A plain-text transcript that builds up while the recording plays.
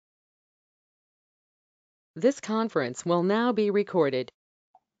This conference will now be recorded.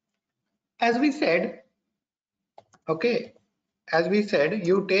 As we said, okay, as we said,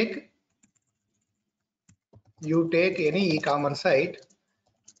 you take any e-commerce site,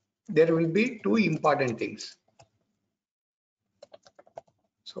 there will be two important things.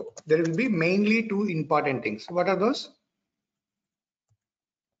 So there will be mainly two important things. What are those?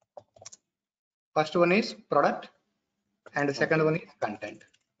 First one is product and the second one is content.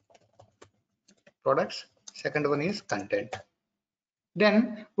 Products, second one is content.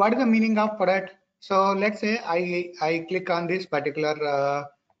 Then what is the meaning of product? So let's say I click on this particular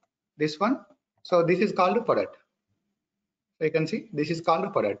this one. So this is called product. So you can see this is called a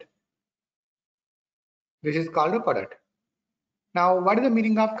product. This is called a product. Now, what is the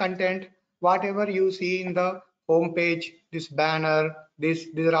meaning of content? Whatever you see in the home page, this banner, these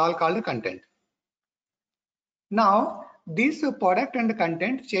are all called content. Now, this product and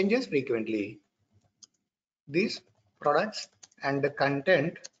content changes frequently. These products and the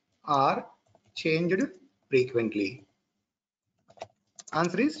content are changed frequently.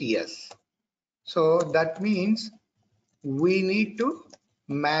 Answer is yes. So that means we need to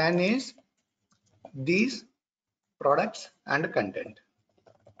manage these products and content.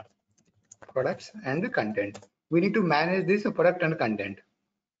 Products and content. We need to manage this product and content.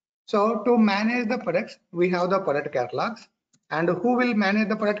 So to manage the products, we have the product catalogs. And who will manage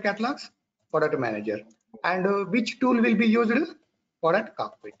the product catalogs? Product manager. And which tool will be used? Product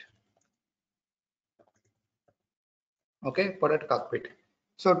cockpit. Okay, product cockpit.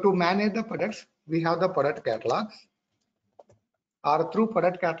 So to manage the products, we have the product catalogs. Or through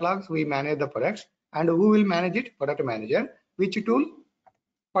product catalogs, we manage the products. And who will manage it? Product manager. Which tool?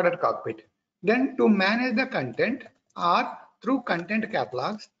 Product cockpit. Then to manage the content, or through content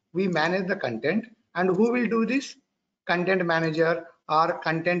catalogs, we manage the content. And who will do this? Content manager or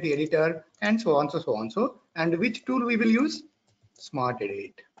content editor, and so on, so on. And which tool we will use? Smart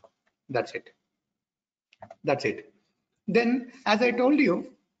Edit. That's it. That's it. Then, as I told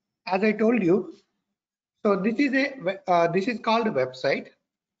you, so this is called a website.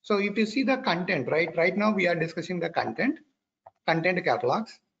 So if you see the content, right now we are discussing the content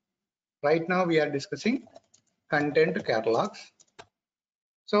catalogs. Right now we are discussing content catalogs.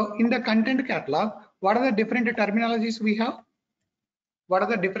 So in the content catalog, what are the different terminologies we have? What are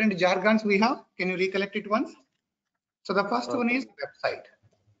the different jargons we have? Can you recollect it once? So the first one is website.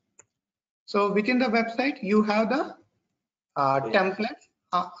 So within the website, you have the templates,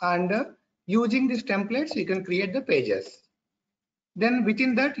 and using these templates, you can create the pages. Then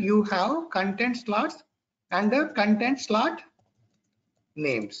within that, you have content slots and the content slot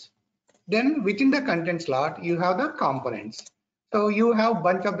names. Then within the content slot, you have the components. So you have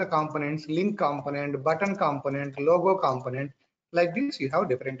bunch of the components, link component, button component, logo component. Like this, you have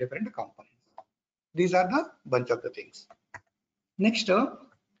different components. These are the bunch of the things. Next,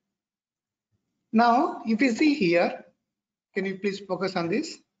 now if you see here, can you please focus on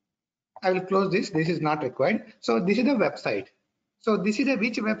this? I will close this. This is not required. So this is the website. So this is a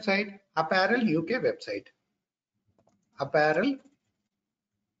which website? Apparel UK website. Apparel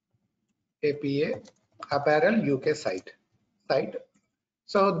APA Apparel UK site.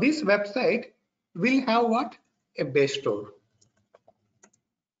 So this website will have what? A base store.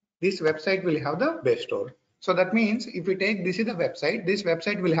 This website will have the base store. So that means if we take this is the website, this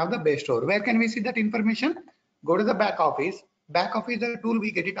website will have the base store. Where can we see that information? Go to the back office. Back office is the tool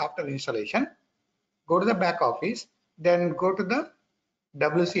we get it after installation. Go to the back office, then go to the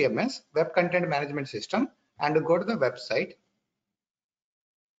WCMS, Web Content Management System, and go to the website.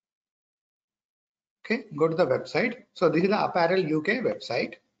 Okay, go to the website. So this is the Apparel UK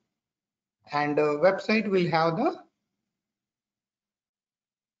website, and website will have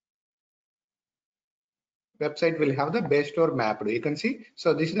the base store mapped. You can see.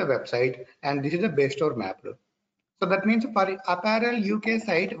 So this is the website, and this is the base store mapped. So that means for Apparel UK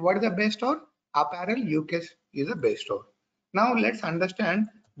site, what is the base store? Apparel UK is a base store. Now let's understand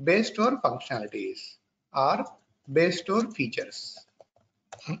base store functionalities or base store features.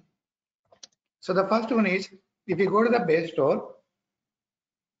 So the first one is, if you go to the base store,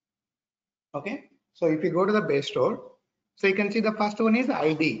 okay, so if you go to the base store, so you can see the first one is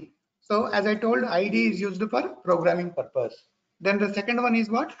ID. So as I told, ID is used for programming purpose. Then the second one is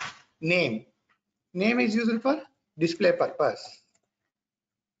what? Name. Name is used for display purpose.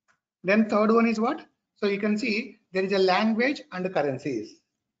 Then third one is what? So you can see there is a language and currencies.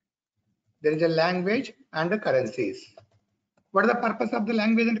 There is a language and currencies. What is the purpose of the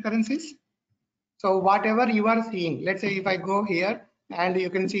language and currencies? So whatever you are seeing, let's say if I go here and you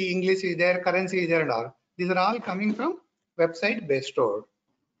can see English is there, currency is there and all. These are all coming from website base store.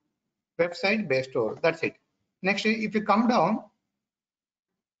 Website base store. That's it. Next, if you come down,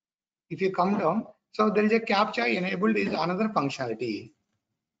 so there is a CAPTCHA enabled is another functionality.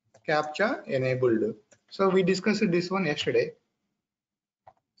 CAPTCHA enabled. So we discussed this one yesterday.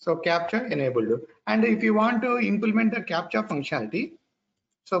 So CAPTCHA enabled. And if you want to implement the CAPTCHA functionality,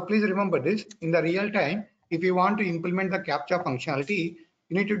 so please remember this, in the real time, if you want to implement the CAPTCHA functionality,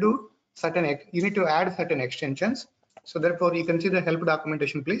 you need to do you need to add certain extensions. So therefore you can see the help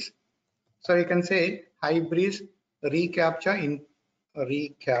documentation, please. So you can say Hybris reCAPTCHA in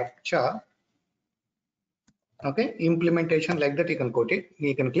reCAPTCHA. Okay, implementation, like that you can quote it,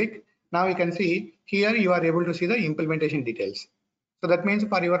 you can click. Now you can see here you are able to see the implementation details. So that means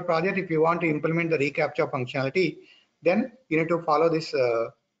for your project, if you want to implement the reCAPTCHA functionality, then you need to follow this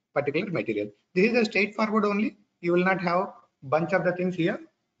particular material. This is a straightforward only. You will not have bunch of the things here.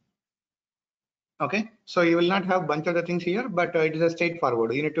 Okay, so you will not have bunch of the things here, but it is a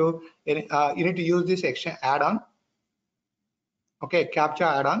straightforward. You need to use this extra add-on. Okay,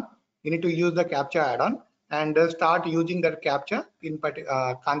 CAPTCHA add-on. You need to use the CAPTCHA add-on and start using that CAPTCHA in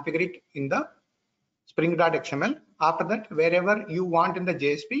configure it in the spring.xml. After that, wherever you want in the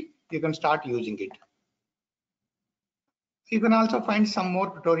JSP, you can start using it. You can also find some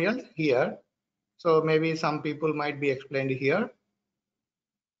more tutorials here. So maybe some people might be explained here.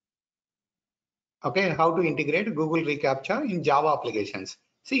 Okay, how to integrate Google reCAPTCHA in Java applications.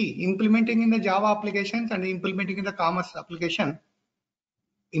 See, implementing in the Java applications and implementing in the commerce application,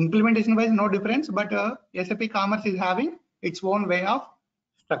 implementation wise no difference, but SAP Commerce is having its own way of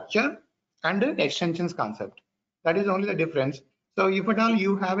structure and extensions concept. That is only the difference. So if at all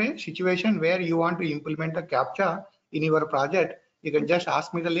you have a situation where you want to implement a CAPTCHA in your project, you can just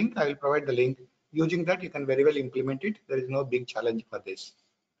ask me the link. I will provide the link. Using that, you can very well implement it. There is no big challenge for this.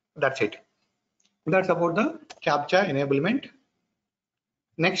 That's it. That's about the CAPTCHA enablement.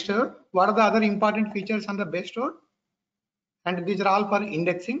 Next, what are the other important features on the base store? And these are all for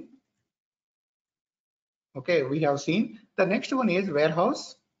indexing. Okay, we have seen. The next one is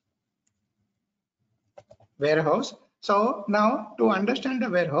warehouse. So now to understand the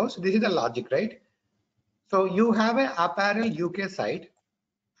warehouse, this is the logic, right? So you have a apparel UK site.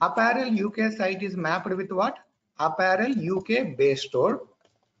 Apparel UK site is mapped with what? Apparel UK base store.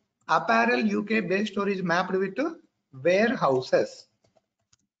 Apparel UK base store is mapped with warehouses.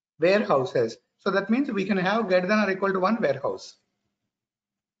 So that means we can have greater than or equal to one warehouse.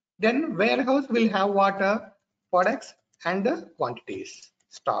 Then warehouse will have what? Products and quantities,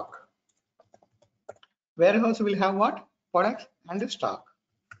 stock. Warehouse will have what? Products and stock.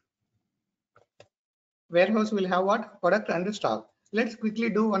 Warehouse will have what? Product and stock. Let's quickly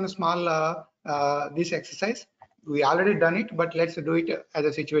do one small this exercise. We already done it, but let's do it as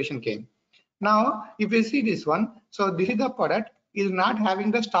a situation came. Now, if you see this one, so this is the product is not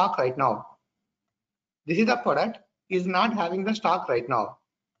having the stock right now. This is the product is not having the stock right now.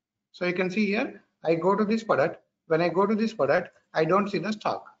 So you can see here, I go to this product. When I go to this product, I don't see the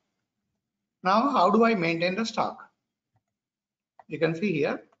stock. Now, how do I maintain the stock? You can see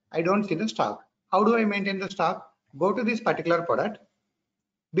here, I don't see the stock. How do I maintain the stock? Go to this particular product.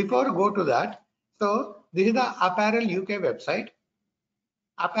 Before go to that, so this is the Apparel UK website.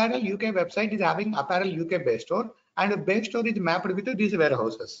 Apparel UK website is having Apparel UK base store, and the base store is mapped with these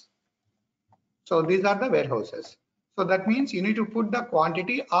warehouses. So these are the warehouses. So that means you need to put the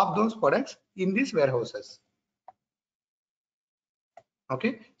quantity of those products in these warehouses.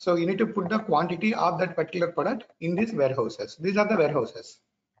 Okay, so you need to put the quantity of that particular product in these warehouses. These are the warehouses.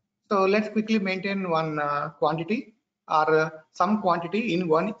 So let's quickly maintain one quantity or some quantity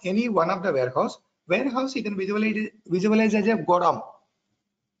in any one of the warehouse. Warehouse you can visualize as a godown.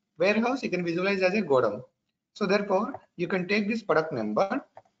 Warehouse you can visualize as a godown. So therefore you can take this product number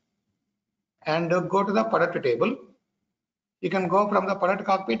and go to the product table. You can go from the product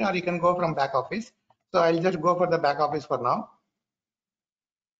cockpit or you can go from back office. So I'll just go for the back office for now.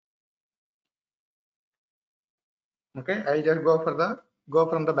 Okay, I'll just go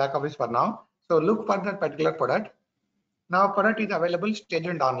from the back office for now. So look for that particular product. Now product is available staged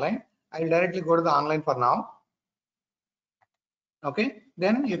and online. I'll directly go to the online for now. Okay,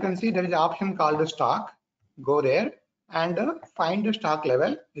 then you can see there is an option called stock. Go there and find the stock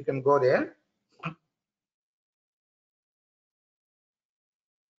level. You can go there.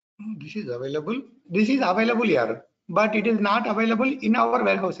 This is available. This is available here, but it is not available in our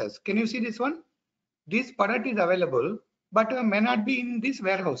warehouses. Can you see this one? This product is available, but may not be in these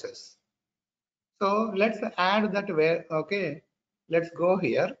warehouses. So let's add that where. Okay, let's go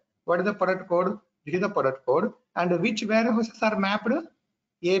here. What is the product code? This is the product code, and which warehouses are mapped?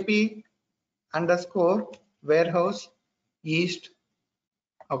 AP _ warehouse east.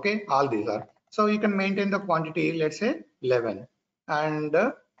 Okay, all these are. So you can maintain the quantity, let's say 11, and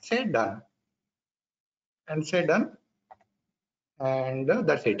say done, and say done, and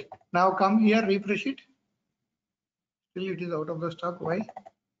that's it. Now come here, refresh it. Still it is out of the stock. Why?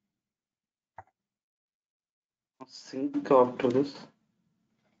 Sync after this.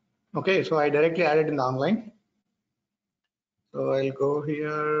 Okay, so I directly added in the online. So I'll go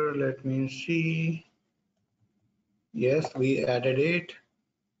here. Let me see. Yes, we added it.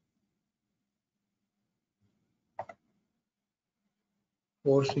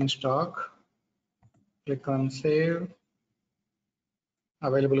 Force in stock. Click on save.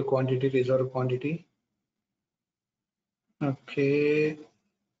 Available quantity, reserve quantity. Okay.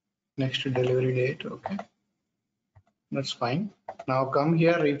 Next delivery date. Okay. That's fine. Now come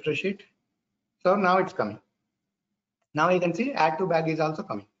here, refresh it. So now it's coming. Now you can see add to bag is also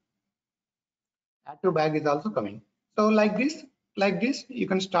coming. Add to bag is also coming. So like this, you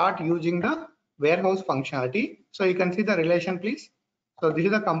can start using the warehouse functionality. So you can see the relation, please. So this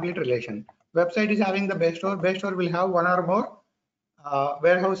is the complete relation. Website is having the best store. Best store will have one or more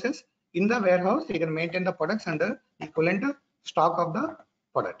warehouses. In the warehouse, you can maintain the products under equivalent stock of the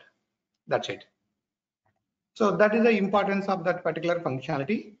product. That's it. So that is the importance of that particular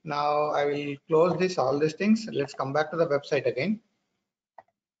functionality. Now I will close this, all these things. Let's come back to the website again.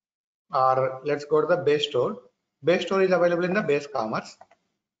 Or let's go to the base store. Base store is available in the base commerce.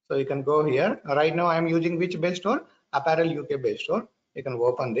 So you can go here. Right now I am using which base store? Apparel UK base store. You can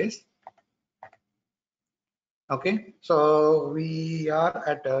open this. Okay, so we are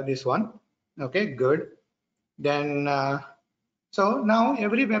at this one. Okay, good. Then so now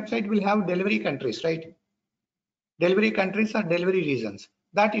every website will have delivery countries, right? Delivery countries or delivery regions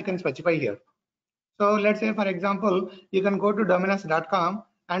that you can specify here. So let's say, for example, you can go to dominus.com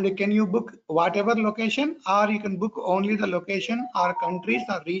and can you book whatever location, or you can book only the location or countries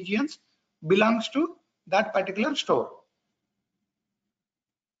or regions belongs to that particular store.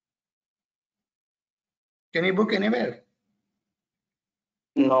 Can you book anywhere?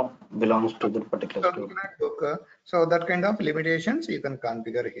 No, belongs to the particular So store. you cannot book. So that kind of limitations you can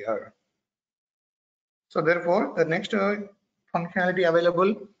configure here. So therefore, the next functionality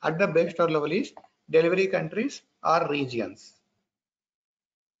available at the base store level is delivery countries or regions.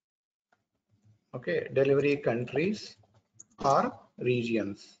 Okay, delivery countries or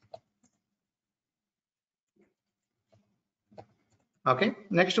regions. Okay,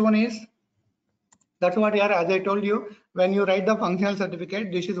 next one is, that's what here, as I told you, when you write the functional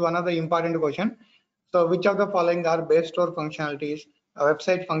certificate, this is one of the important question. So which of the following are base store functionalities,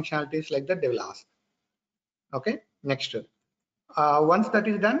 website functionalities, like that they will ask. Okay, next. Once that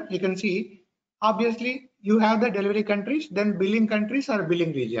is done, you can see, obviously you have the delivery countries, then billing countries or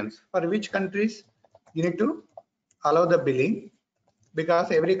billing regions. For which countries you need to allow the billing,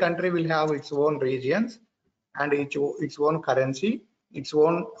 because every country will have its own regions and its own currency, its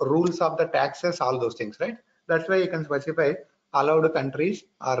own rules of the taxes, all those things, right? That's why you can specify allowed countries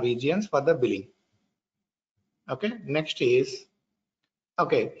or regions for the billing. Okay, next is,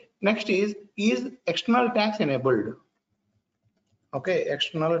 is external tax enabled? Okay,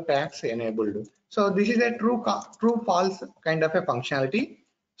 external tax enabled. So this is a true false kind of a functionality.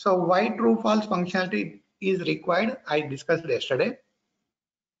 So why true false functionality is required, I discussed yesterday.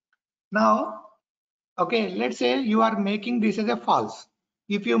 Now, okay, let's say you are making this as a false.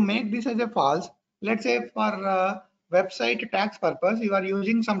 If you make this as a false, let's say for website tax purpose, you are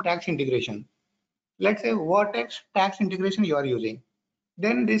using some tax integration. Let's say Vertex tax integration you are using.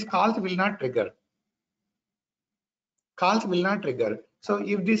 Then this calls will not trigger. Calls will not trigger. So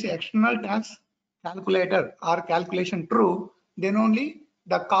if this external tax calculator or calculation true, then only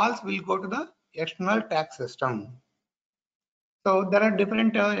the calls will go to the external tax system. So there are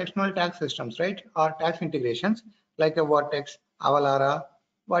different external tax systems, right? Or tax integrations like a Vertex, Avalara,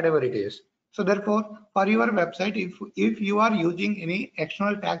 whatever it is. So therefore, for your website, if you are using any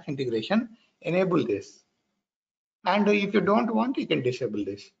external tax integration, enable this. And if you don't want, you can disable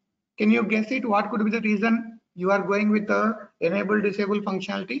this. Can you guess it? What could be the reason you are going with the enable disable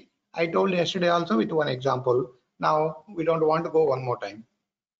functionality? I told yesterday also with one example. Now we don't want to go one more time.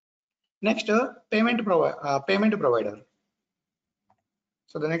 Next, payment provider.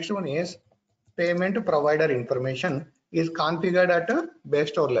 So the next one is payment provider information is configured at a base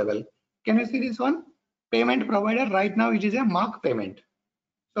store level. Can you see this one? Payment provider right now it is a mark payment.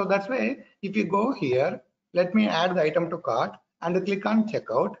 So that's why if you go here, let me add the item to cart and click on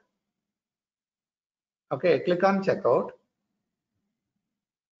checkout. Okay, click on checkout.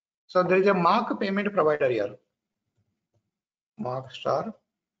 So there is a mark payment provider here. Mark star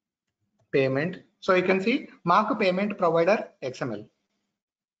payment. So you can see mark payment provider XML.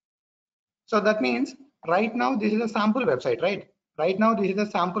 So that means right now this is a sample website, right? Right now this is a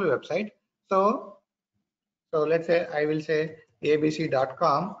sample website. So let's say I will say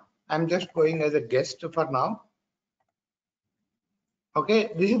abc.com. I'm just going as a guest for now.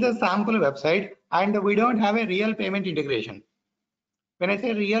 Okay, this is the sample website and we don't have a real payment integration. When I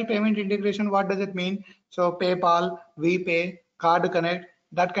say real payment integration, what does it mean? So PayPal, VPay, Card Connect,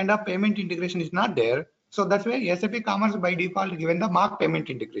 that kind of payment integration is not there. So that's why SAP Commerce by default given the mark payment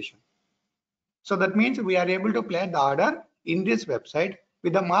integration. So that means we are able to place the order in this website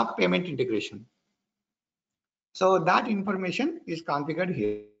with the mark payment integration. So that information is configured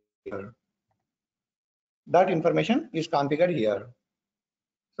here. That information is configured here.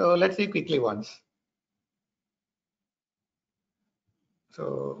 So let's see quickly once.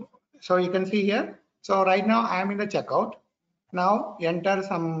 So you can see here. So right now I am in the checkout. Now enter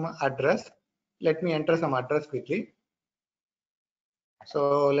some address. Let me enter some address quickly.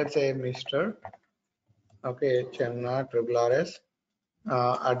 So let's say Mr. Okay, ChennaReddyTraining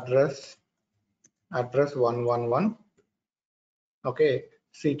address 111. Okay,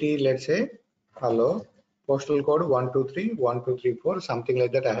 city, let's say hello, postal code 1231234, something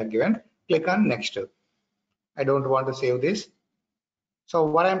like that I have given. Click on next. I don't want to save this. So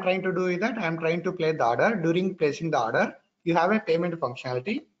what I'm trying to do is that I'm trying to place the order. During placing the order, you have a payment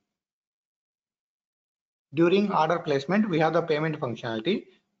functionality. During order placement, we have the payment functionality.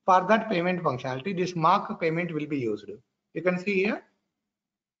 For that payment functionality, this mark payment will be used. You can see here.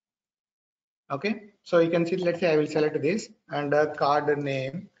 Okay, so you can see, let's say I will select this and a card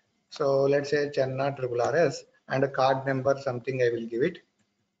name. So let's say ChennaReddyTraining and a card number, something I will give it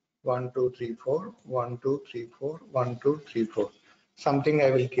 1234 1234 1234. Something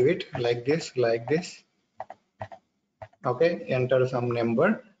I will give it like this. Okay, enter some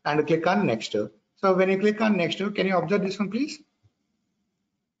number and click on next. So when you click on next, can you observe this one, please?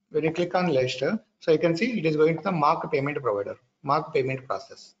 When you click on next, so you can see it is going to the mark payment provider, mark payment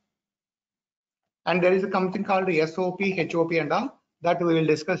process. And there is something called SOP, HOP and all that we will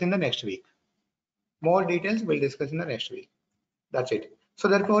discuss in the next week. More details we'll discuss in the next week. That's it. So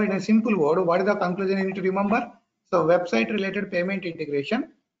therefore, in a simple word, what is the conclusion you need to remember? So website related payment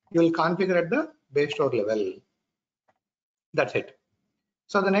integration, you will configure at the base store level. That's it.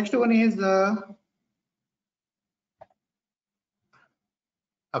 So the next one is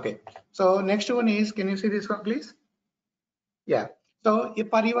okay. So next one is, can you see this one, please? Yeah. So if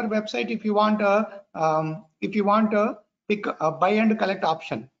for your website, if you want a pick a buy and collect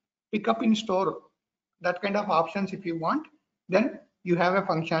option, pick up in store, that kind of options, if you want, then you have a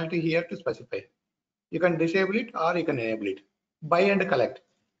functionality here to specify. You can disable it or you can enable it. Buy and collect.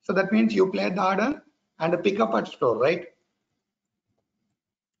 So that means you place the order and pick up at store, right?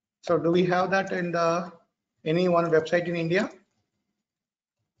 So do we have that in the any one website in India?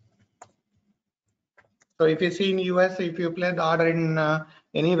 So if you see in US, if you place the order in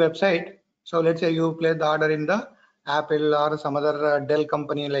any website, so let's say you place the order in the Apple or some other Dell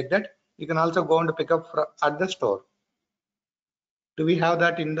company like that, you can also go and pick up at the store. Do we have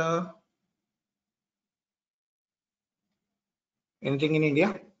that in the anything in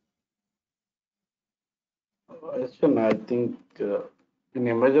India? I think in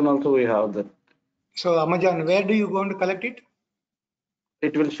Amazon also we have that. So Amazon, where do you go and collect it?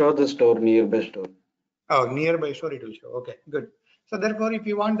 It will show the store, nearby store. Oh, nearby store it will show. Okay, good. So therefore, if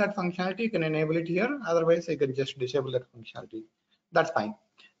you want that functionality, you can enable it here. Otherwise, you can just disable that functionality. That's fine.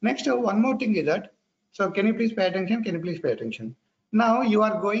 Next, one more thing is that, so can you please pay attention? Can you please pay attention? Now you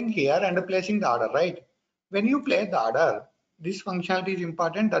are going here and placing the order, right? When you place the order, this functionality is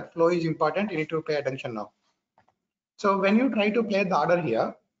important, that flow is important. You need to pay attention now. So when you try to place the order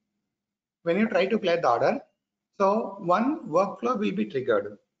here, so one workflow will be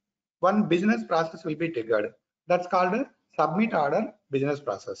triggered. One business process will be triggered. That's called a submit order business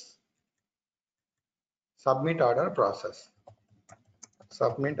process. Submit order process.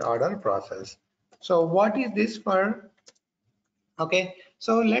 Submit order process. So what is this for? Okay,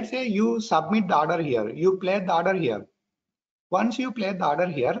 so let's say you submit the order here. You place the order here. Once you place the order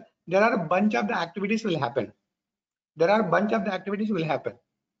here, there are a bunch of the activities will happen.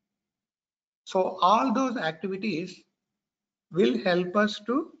 So all those activities will help us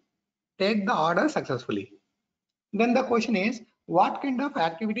to take the order successfully. Then the question is, what kind of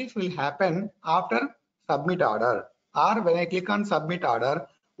activities will happen after submit order? Or when I click on submit order,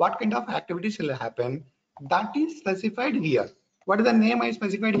 what kind of activities will happen? That is specified here. What is the name I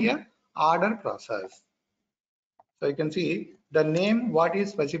specified here? Order process. So you can see the name what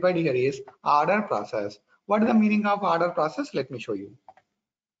is specified here is order process. What is the meaning of order process? Let me show you.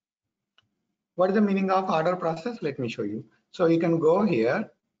 What is the meaning of order process? Let me show you. So you can go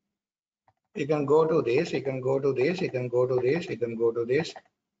here. You can go to this, you can go to this, you can go to this, you can go to this.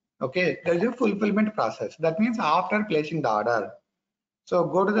 Okay, there is a fulfillment process. That means after placing the order. So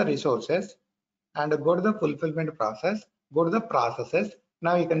go to the resources and go to the fulfillment process, go to the processes.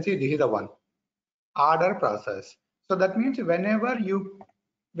 Now you can see this is the one, order process. So that means whenever you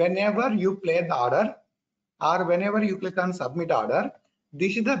place the order or whenever you click on submit order,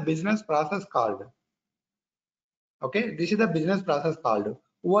 this is the business process called. Okay, this is the business process called.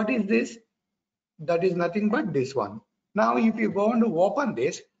 What is this? That is nothing but this one. Now if you go and open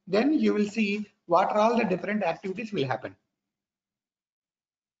this, then you will see what are all the different activities will happen.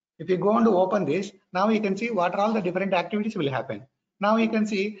 If you go and open this, now you can see what are all the different activities will happen. Now you can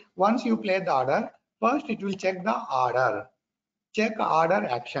see once you place the order, first it will check the order, check order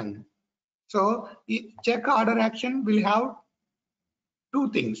action. So check order action will have two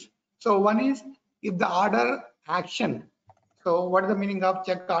things. So one is if the order action. So what is the meaning of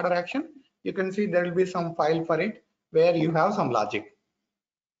check order action? You can see there will be some file for it where you have some logic.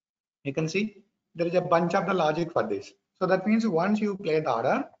 You can see there is a bunch of the logic for this. So that means once you place the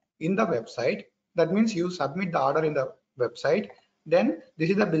order in the website, that means you submit the order in the website, then this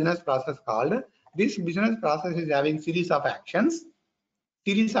is the business process called. This business process is having series of actions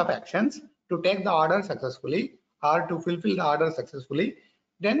to take the order successfully or to fulfill the order successfully.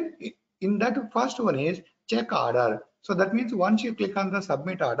 Then in that first one is check order. So that means once you click on the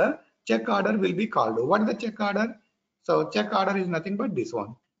submit order, check order will be called. What is the check order? So check order is nothing but this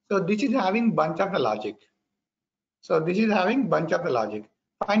one. So this is having bunch of the logic. So this is having bunch of the logic.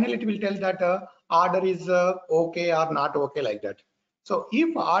 Finally, it will tell that order is okay or not okay, like that. So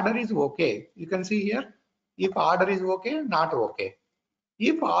if order is okay, you can see here, if order is okay, not okay.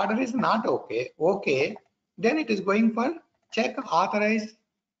 If order is not okay, then it is going for check authorize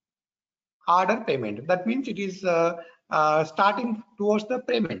order payment. That means it is starting towards the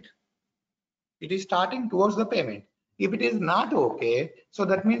payment. It is starting towards the payment. If it is not okay, so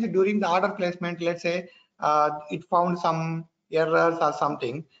that means during the order placement, let's say it found some errors or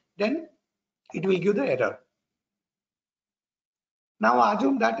something, then it will give the error. Now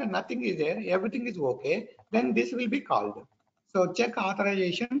assume that nothing is there, everything is okay, then this will be called. So check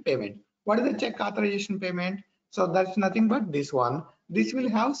authorization payment. What is the check authorization payment? So that's nothing but this one. This will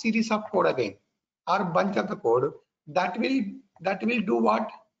have series of code again, or bunch of the code that will do what?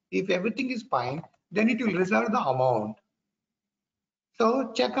 If everything is fine, then it will reserve the amount.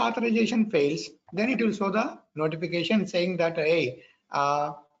 So check authorization fails, then it will show the notification saying that, hey,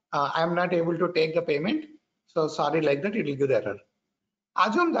 I am not able to take the payment. So sorry, like that, it will give the error.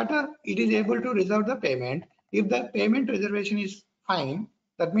 Assume that it is able to reserve the payment. If the payment reservation is fine,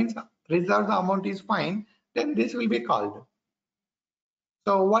 that means reserve the amount is fine, then this will be called.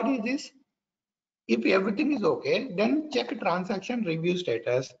 So what is this? If everything is okay, then check transaction review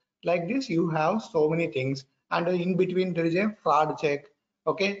status. Like this, you have so many things, and in between there is a fraud check.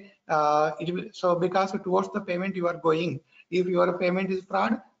 Okay, so because towards the payment you are going, if your payment is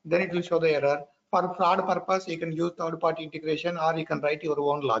fraud, then it will show the error. For fraud purpose, you can use third-party integration, or you can write your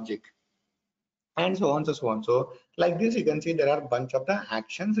own logic, and so on, so on. So like this, you can see there are a bunch of the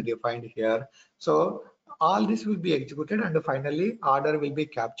actions defined here. So all this will be executed, and finally order will be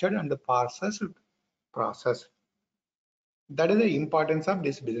captured and process. That is the importance of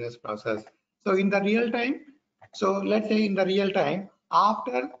this business process. So in the real time, so let's say in the real time,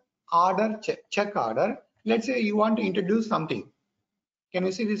 after order check order, let's say you want to introduce something. Can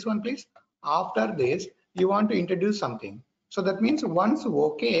you see this one, please? After this, you want to introduce something. So that means once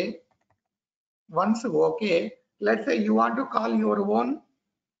okay, let's say you want to call your own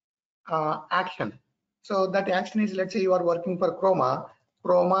action. So that action is, let's say you are working for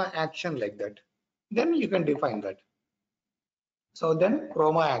Chroma action, like that. Then you can define that. So then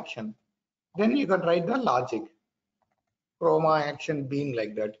Chroma action. Then you can write the logic. Chroma action bean,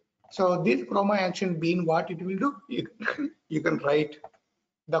 like that. So this Chroma action bean, what it will do? You can write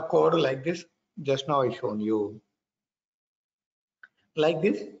the code like this. Just now I shown you. Like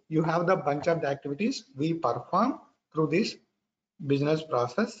this, you have the bunch of the activities we perform through this business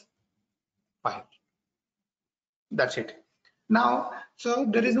process file. That's it. Now, so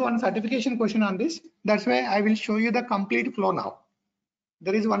there is one certification question on this. That's why I will show you the complete flow now.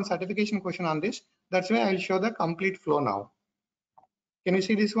 There is one certification question on this. That's why I will show the complete flow now. Can you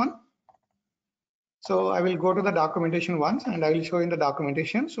see this one? So I will go to the documentation once, and I will show in the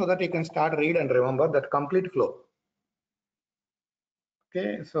documentation so that you can start read and remember that complete flow.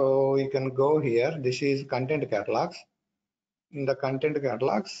 Okay, so you can go here. This is content catalogs. In the content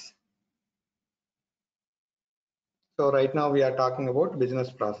catalogs, so right now we are talking about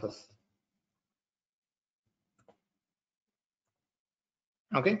business process.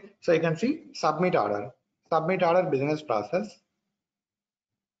 Okay, so you can see submit order business process.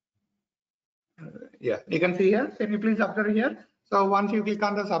 Yeah, you can see here. Can you please observe here? So once you click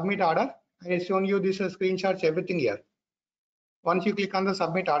on the submit order, I have shown you this screenshots, everything here. Once you click on the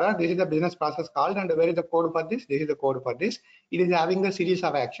submit order, this is the business process called, and where is the code for this? This is the code for this. It is having the series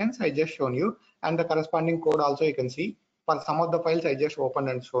of actions I just shown you, and the corresponding code also you can see. For some of the files I just opened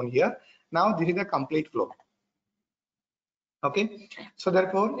and shown here. Now this is the complete flow. Okay, so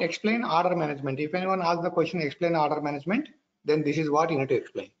therefore explain order management. If anyone asks the question explain order management, then this is what you need to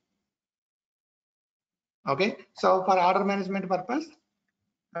explain. Okay, so for order management purpose,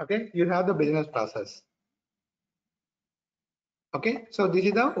 okay, you have the business process. Okay, so this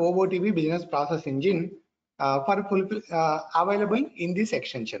is the OOTB business process engine available in this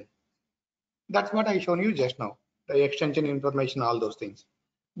extension. That's what I shown you just now, the extension information, all those things.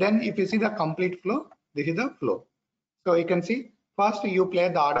 Then if you see the complete flow, this is the flow. So you can see first you play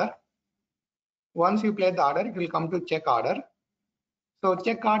the order. Once you play the order, it will come to check order. So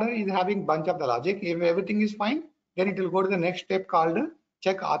check order is having bunch of the logic. If everything is fine, then it will go to the next step called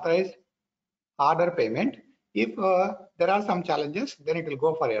check authorized order payment. If there are some challenges, then it will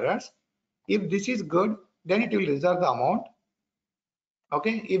go for errors. If this is good, then it will reserve the amount.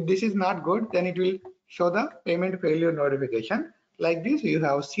 Okay, if this is not good, then it will show the payment failure notification. Like this, you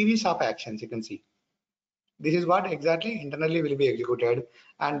have series of actions. You can see this is what exactly internally will be executed,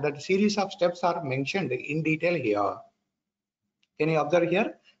 and that series of steps are mentioned in detail here. Can you observe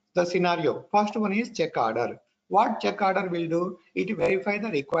here the scenario? First one is check order. What check order will do? It verify the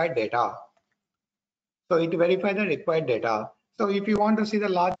required data. So it verify the required data. So if you want to see the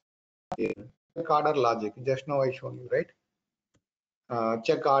logic, check order logic, just now I shown you, right?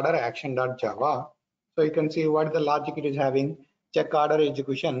 Check order action.java. So you can see what the logic it is having. Check order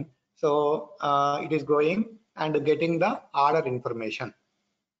execution. So it is going and getting the order information.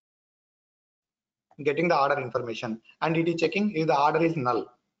 Getting the order information, and it is checking if the order is null.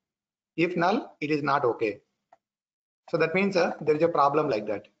 If null, it is not okay. So that means there is a problem like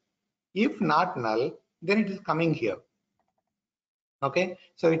that. If not null, then it is coming here. Okay,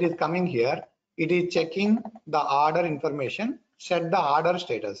 so it is coming here. It is checking the order information, set the order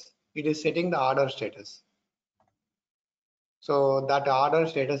status. It is setting the order status. So that order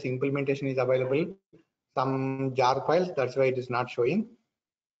status implementation is available. Some jar files, that's why it is not showing.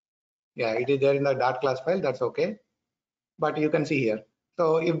 Yeah, it is there in the .class file, that's okay. But you can see here.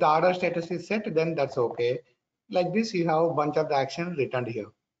 So if the order status is set, then that's okay. Like this, you have a bunch of the action returned here.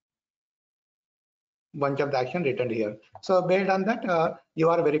 Bunch of the action returned here. So based on that, you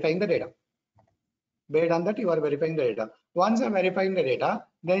are verifying the data. Based on that, you are verifying the data. Once you are verifying the data,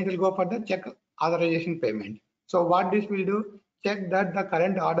 then it will go for the check authorization payment. So what this will do, check that the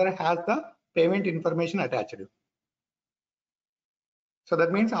current order has the payment information attached. So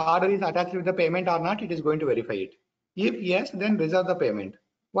that means order is attached with the payment or not, it is going to verify it. If yes, then reserve the payment.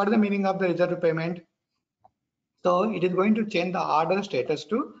 What is the meaning of the reserve payment? So it is going to change the order status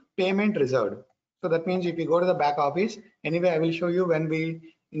to payment reserved. So that means if you go to the back office, anyway, I will show you when we,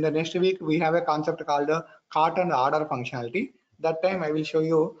 in the next week, we have a concept called the cart and order functionality. That time I will show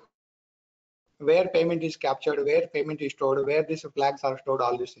you where payment is captured, where payment is stored, where these flags are stored,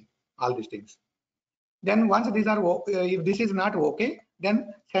 all these things. Then once these are, if this is not okay,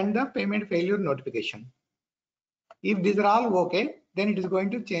 then send the payment failure notification. If these are all okay, then it is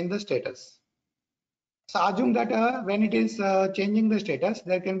going to change the status. So assume that when it is changing the status,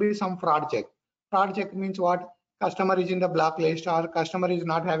 there can be some fraud check. Fraud check means what? Customer is in the blacklist or customer is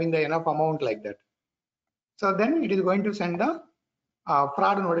not having the enough amount like that. So then it is going to send the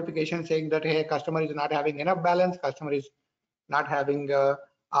fraud notification saying that, hey, customer is not having enough balance, customer is not having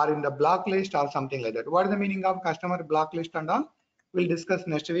are in the blacklist or something like that. What is the meaning of customer blacklist and all? We'll discuss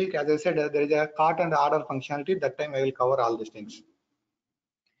next week. As I said, there is a cart and order functionality. That time I will cover all these things.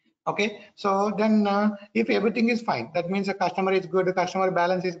 Okay, so then if everything is fine, that means the customer is good, the customer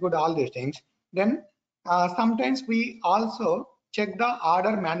balance is good, all these things, then sometimes we also check the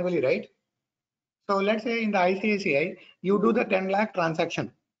order manually, right? So let's say in the ICICI, you do the 10 lakh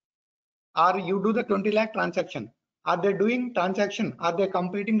transaction or you do the 20 lakh transaction. Are they doing transaction? Are they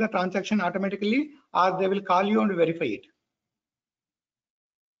completing the transaction automatically, or they will call you and verify it?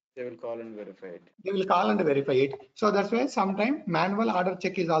 They will call and verify it. They will call and verify it. So that's why sometimes manual order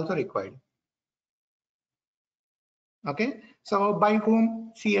check is also required. Okay, so by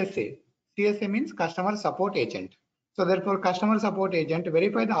whom? CSA. CSA means customer support agent. So therefore, customer support agent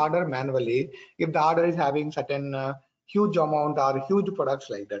verify the order manually if the order is having certain huge amount or huge products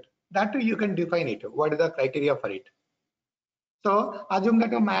like that. That you can define it. What is the criteria for it? So assume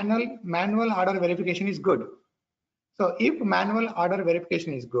that a manual order verification is good. So if manual order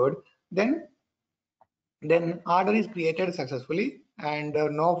verification is good, then order is created successfully and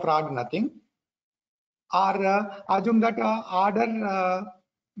no fraud, nothing. Or assume that order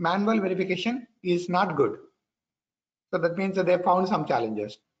manual verification is not good. So that means that they found some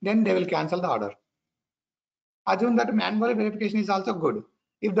challenges. Then they will cancel the order. Assume that manual verification is also good.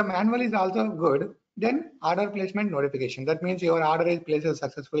 If the manual is also good, then order placement notification. That means your order is placed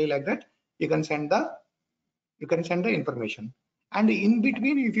successfully, like that. You can send the information. And in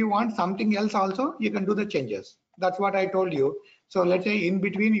between, if you want something else also, you can do the changes. That's what I told you. So let's say in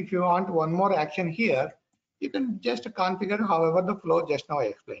between, if you want one more action here, you can just configure however the flow just now I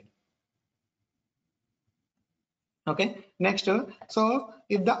explained. Okay, next, so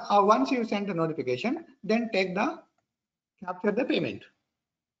if the once you send the notification, then capture the payment.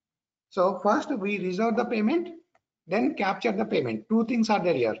 So first we reserve the payment, then capture the payment. Two things are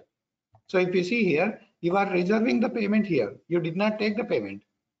there here. So if you see here, you are reserving the payment here. You did not take the payment.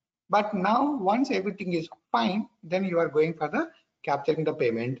 But now once everything is fine, then you are going for the capturing the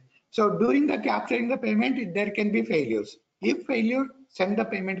payment. So during the capturing the payment, there can be failures. If failure, send the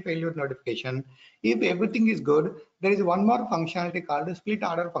payment failure notification. If everything is good, there is one more functionality called split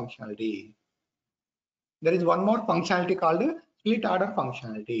order functionality. There is one more functionality called split order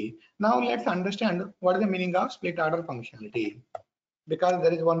functionality. Now let's understand what is the meaning of split order functionality, because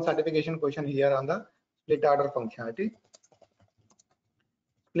there is one certification question here on the split order functionality.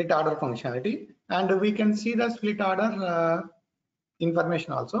 Split order functionality, and we can see the split order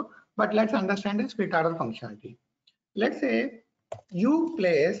information also, but let's understand the split order functionality. Let's say you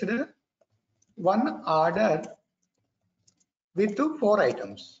placed one order with 4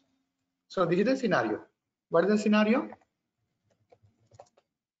 items. So this is the scenario. What is the scenario?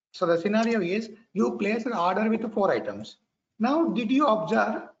 So the scenario is you place an order with 4 items. Now did you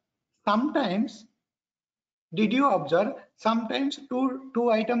observe sometimes two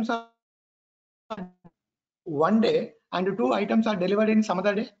items are one day and 2 items are delivered in some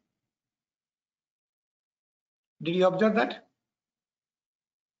other day? Did you observe that?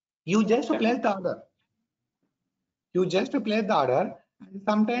 You just place the order. And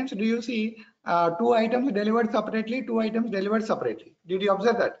sometimes do you see 2 items delivered separately, 2 items delivered separately? Did you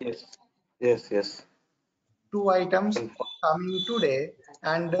observe that? Yes. 2 items coming today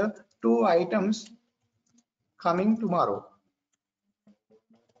and 2 items coming tomorrow.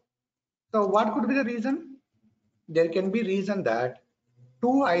 So what could be the reason? There can be reason that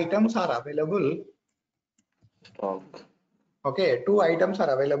 2 items are available. Stock. Okay, 2 items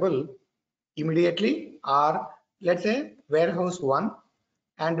are available immediately, or let's say warehouse 1,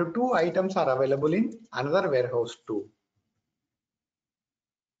 and 2 items are available in another warehouse 2.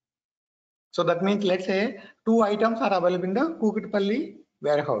 So that means let's say 2 items are available in the Kukatpalli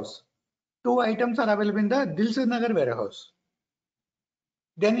warehouse. 2 items are available in the Dilsud Nagar warehouse.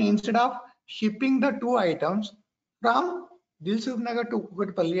 Then instead of shipping the 2 items from Dilsud Nagar to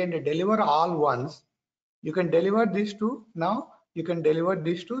Kukatpalli and deliver all once, you can deliver these 2. Now you can deliver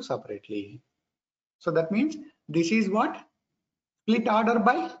these 2 separately. So that means this is what? Split order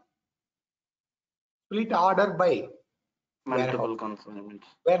by Multiple consignments.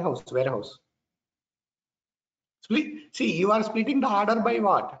 Warehouse. Split. See, you are splitting the order by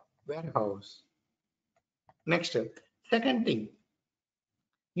what? Warehouse. Next, second thing,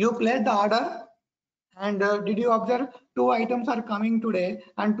 you place the order and did you observe 2 items are coming today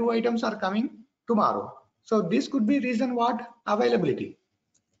and 2 items are coming tomorrow? So this could be reason what? Availability.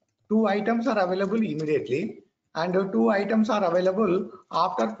 2 items are available immediately and 2 items are available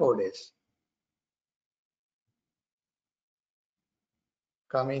after 4 days.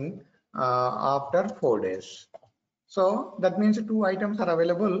 Coming after 4 days. So that means 2 items are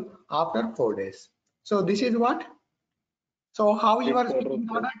available after 4 days. So this is what? So how you are splitting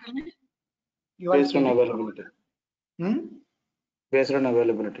the order? Tell me. You are Based on availability. Based on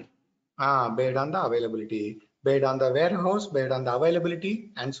availability. Based on the availability, based on the warehouse, based on the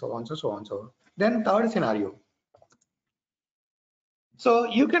availability, and so on. So then third scenario. So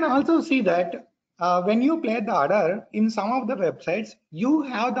you can also see that when you place the order in some of the websites, you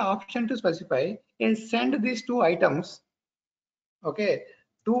have the option to specify and send these 2 items. Okay,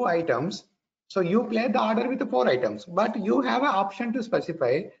 2 items. So you place the order with 4 items, but you have an option to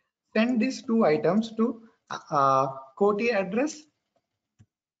specify send these 2 items to Koti address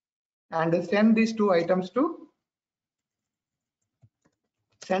and send these 2 items to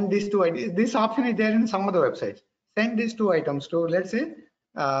this option is there in some of the websites. Send these 2 items to, let's say,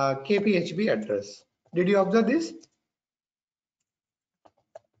 KPHB address. Did you observe this?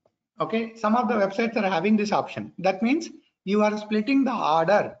 Okay, some of the websites are having this option. That means you are splitting the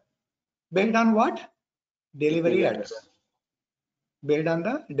order based on what? delivery address. Based on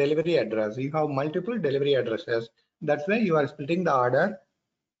the delivery address, you have multiple delivery addresses. That's why you are splitting the order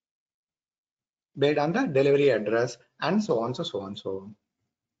based on the delivery address, and so on, so on.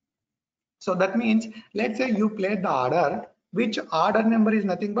 So that means, let's say you place the order, which order number is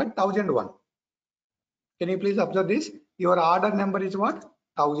nothing but 1001. Can you please observe this? Your order number is what?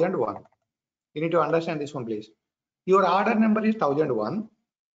 1001. You need to understand this one, please. Your order number is 1001,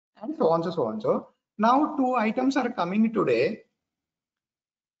 and so on, so on. So now 2 items are coming today,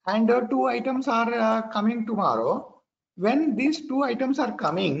 and 2 items are coming tomorrow. When these 2 items are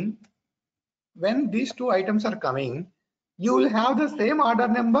coming, you will have the same order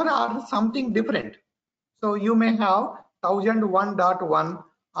number or something different. So you may have 1001.1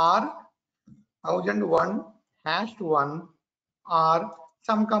 or 1001-1, or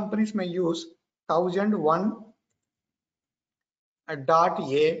some companies may use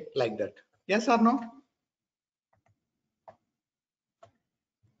 1001.a like that. Yes or no?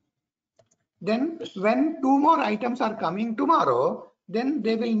 Then when 2 more items are coming tomorrow, then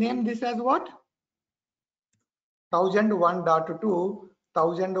they will name this as what? 1001.2,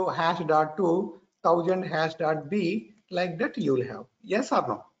 1000-.2, 1000-.b, like that you will have. Yes or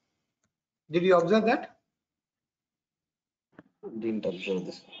no? Did you observe that? Didn't observe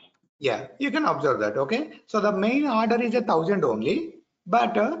this. Yeah, you can observe that. Okay, so the main order is 1000 only,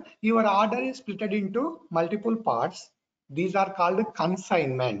 but your order is split into multiple parts. These are called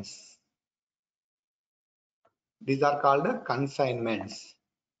consignments.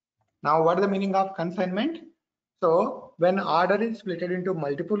 Now, what is the meaning of consignment? So when order is split into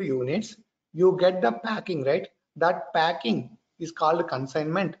multiple units, you get the packing, right? That packing is called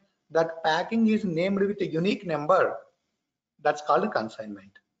consignment. That packing is named with a unique number. That's called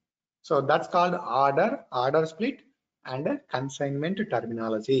consignment. So that's called order split, and consignment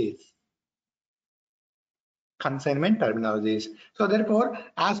terminologies. So therefore,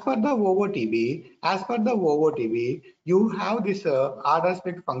 as per the OOTB, you have this order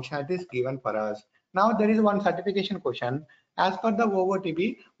split functionalities given for us. Now there is one certification question. As per the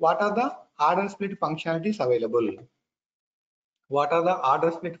OOTB, what are the order split functionalities available?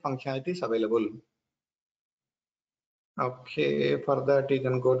 Okay, for that you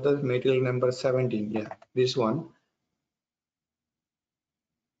can go to the material number 17. Yeah, this one.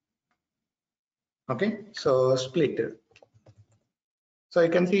 Okay, so split. So you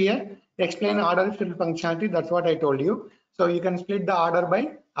can see here, explain order split functionality. That's what I told you. So you can split the order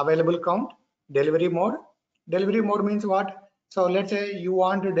by available count, delivery mode. Delivery mode means what? So let's say you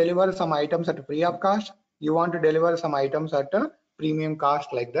want to deliver some items at free of cost. You want to deliver some items at a premium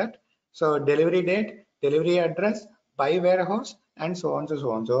cost, like that. So delivery date, delivery address, by warehouse, and so on,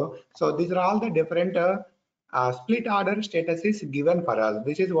 so on. So these are all the different split order statuses given for us.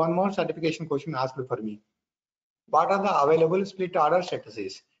 This is one more certification question asked for me. What are the available split order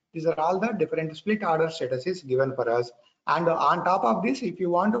statuses? These are all the different split order statuses given for us. And on top of this, if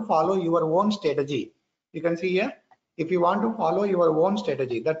you want to follow your own strategy, you can see here, if you want to follow your own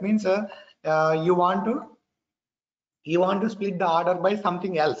strategy, that means you want to split the order by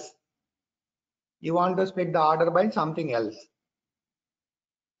something else.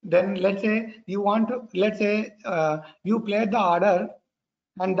 Then let's say you want to, you place the order,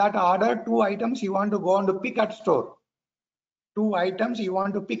 and that order 2 items you want to go and pick at store. 2 items you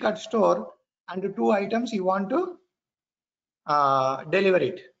want to pick at store, and 2 items you want to deliver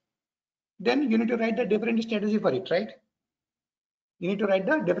it. Then you need to write the different strategy for it, right? If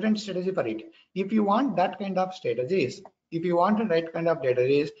you want that kind of strategies, if you want to write kind of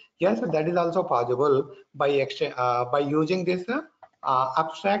strategies, yes, that is also possible by using this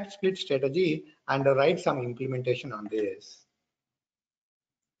abstract split strategy, and write some implementation on this.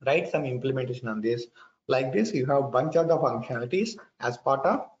 Like this, you have bunch of the functionalities as part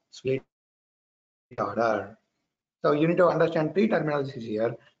of split order. So you need to understand 3 terminologies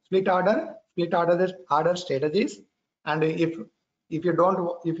here: split order strategies, and if you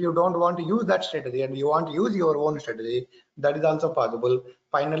don't want to use that strategy and you want to use your own strategy, that is also possible.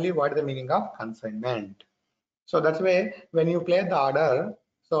 Finally, what is the meaning of consignment? So that's why when you play the order,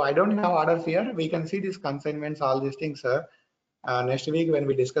 so I don't have orders here. We can see these consignments, all these things next week when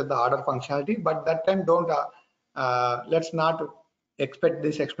we discuss the order functionality, but that time don't let's not expect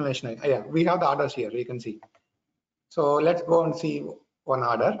this explanation. Yeah, we have the orders here, you can see. So let's go and see one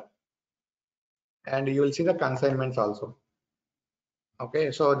order, and you will see the consignments also.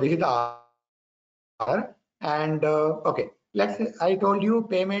 Okay, so this is the order, and okay, let's say I told you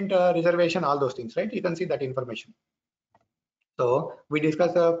payment, reservation, all those things, right? You can see that information. So we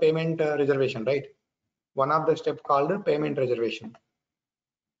discussed payment reservation, right? One of the step called payment reservation.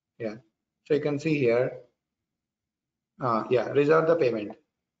 Yeah, so you can see here Yeah, reserve the payment.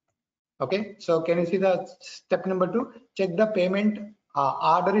 Okay, so can you see the step number 2? Check the payment.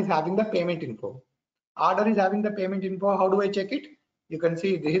 Order is having the payment info. Order is having the payment info. How do I check it? You can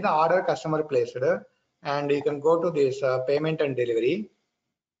see this is the order customer placed, and you can go to this payment and delivery.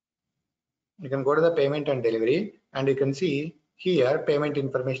 You can go to the payment and delivery, and you can see here payment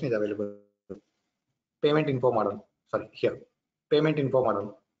information is available. Payment info model. Sorry, here payment info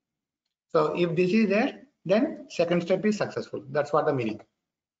model. So if this is there, then second step is successful. That's what the meaning.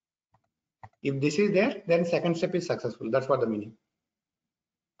 If this is there, then second step is successful. That's what the meaning.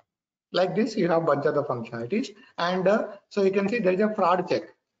 Like this, you have bunch of the functionalities, and so you can see there is a fraud check.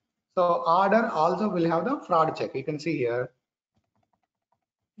 So order also will have the fraud check. You can see here.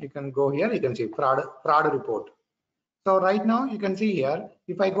 You can go here. You can see fraud report. So right now you can see here.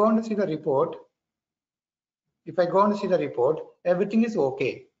 If I go on to see the report, everything is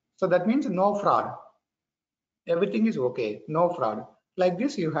okay. So that means no fraud. Everything is okay, no fraud. Like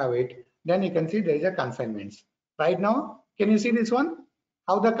this, you have it. Then you can see there is a consignments. Right now, can you see this one?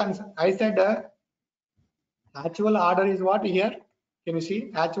 How the I said actual order is what here? Can you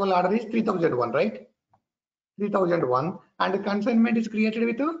see? Actual order is 3001, right? 3001, and the consignment is created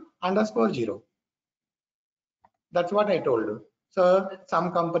with _0. That's what I told you. So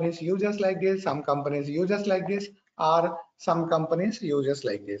some companies use just like this, some companies use just like this, or some companies use just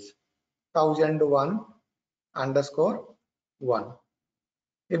like this. 1001 _1.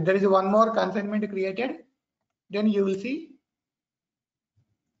 If there is one more consignment created, then you will see,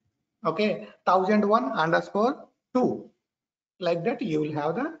 okay, 1001 _2. Like that, you will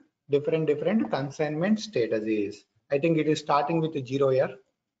have the different consignment statuses. I think it is starting with a 0 here.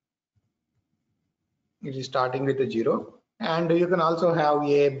 It is starting with a 0, and you can also have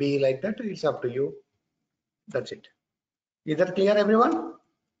A, B, like that. It's up to you. That's it. Is that clear, everyone?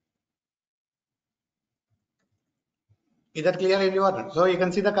 Is that clear, everyone? So you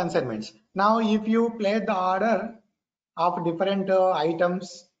can see the consignments. Now, if you place the order of different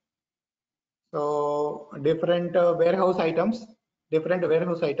items, so different warehouse items,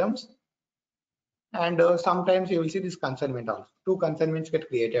 and sometimes you will see this consignment also. 2 consignments get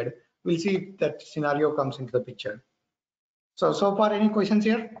created. We'll see if that scenario comes into the picture. So far, any questions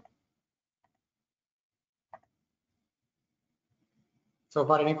here? So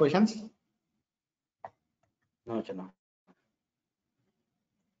far, any questions? No, Chenna.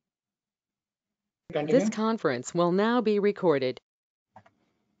 Continue. This conference will now be recorded.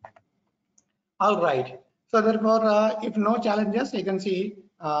 All right. So therefore, if no challenges, you can see.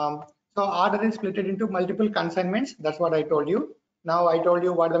 So order is split into multiple consignments. That's what I told you. Now I told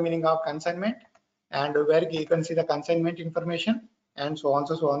you what the meaning of consignment, and where you can see the consignment information, and so on,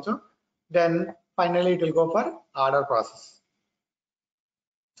 so. Then finally it will go for order process.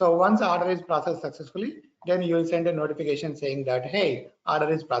 So once order is processed successfully, then you will send a notification saying that, hey, order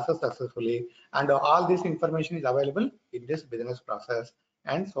is processed successfully, and all this information is available in this business process,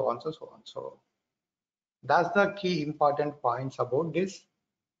 and so on, so. That's the key important points about this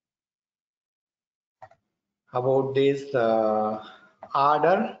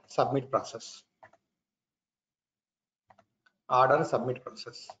order submit process. Order submit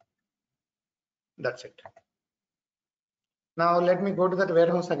process. That's it. Now let me go to that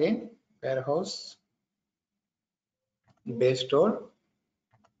warehouse again. Warehouse base store,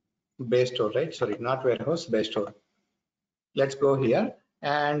 right? Sorry, not warehouse, base store. Let's go here,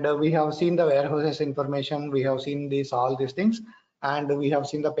 and we have seen the warehouses information. We have seen all these things, and we have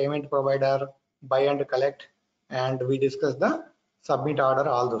seen the payment provider, buy and collect, and we discussed the submit order,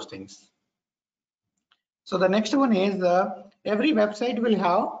 all those things. So the next one is every website will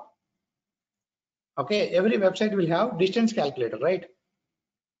have, okay, every website will have distance calculator, right?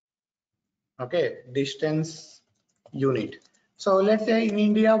 Okay, distance unit. So let's say in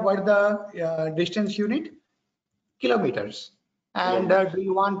India, what the distance unit? Kilometers. And do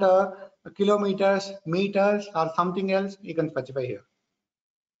you want kilometers, meters, or something else? You can specify here.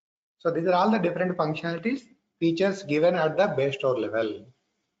 So these are all the different functionalities, features given at the base store level.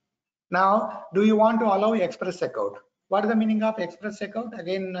 Now, do you want to allow express checkout? What is the meaning of express checkout?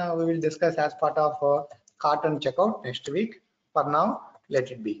 Again, we will discuss as part of cart and checkout next week. For now,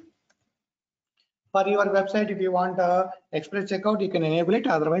 let it be. For your website, if you want express checkout, you can enable it.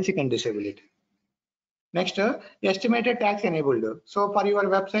 Otherwise, you can disable it. Next, estimated tax enabled. So for your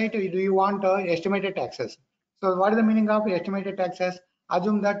website, do you want estimated taxes? So what is the meaning of estimated taxes?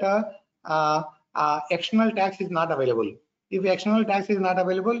 Assume that external tax is not available. If external tax is not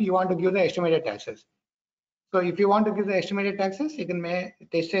available, you want to give the estimated taxes. So if you want to give the estimated taxes, you can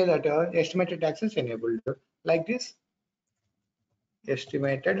say that estimated taxes enabled, like this.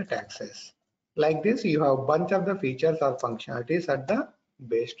 Estimated taxes. Like this, you have a bunch of the features or functionalities at the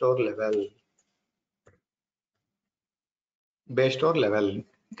base store level. Base store level.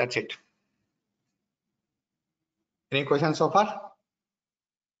 That's it. Any questions so far?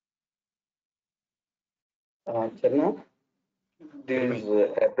 Chenna, these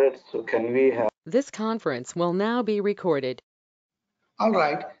address, so can we have? This conference will now be recorded. All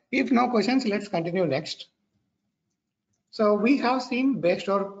right. If no questions, let's continue next. So we have seen base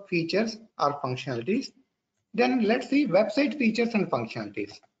store features or functionalities. Then let's see website features and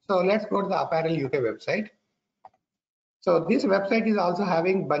functionalities. So let's go to the Apparel UK website. So this website is also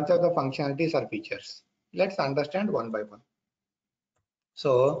having bunch of the functionalities or features. Let's understand one by one.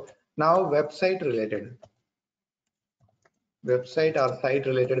 So now website related. Website or site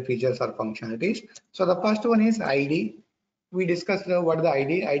related features or functionalities. So the first one is ID. We discussed what the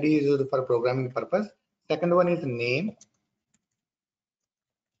ID. ID is used for programming purpose. Second one is name.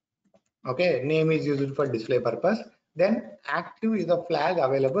 Okay, name is used for display purpose. Then active is the flag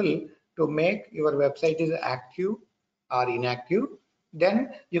available to make your website is active or inactive.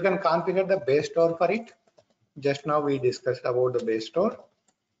 Then you can configure the base store for it. Just now we discussed about the base store.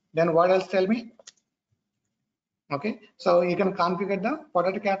 Then what else, tell me? Okay, so you can configure the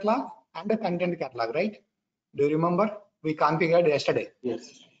product catalog and the content catalog, right? Do you remember? We configured yesterday.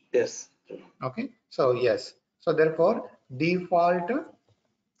 Yes. Yes. Okay, so yes. So therefore, default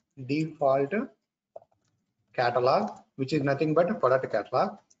catalog, which is nothing but a product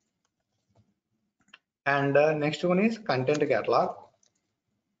catalog. And next one is content catalog.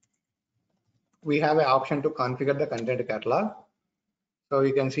 We have an option to configure the content catalog. So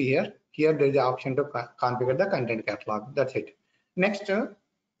you can see here there is an option to configure the content catalog. That's it. Next,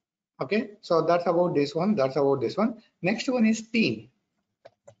 okay, so that's about this one. That's about this one. Next one is theme.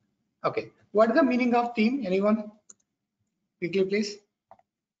 Okay, what is the meaning of theme? Anyone? Quickly, please.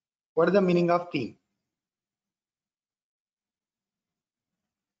 What is the meaning of theme?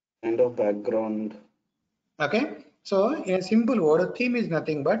 Kind of background. Okay, so in a simple word, theme is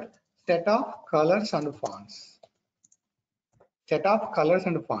nothing but set of colors and fonts. Set of colors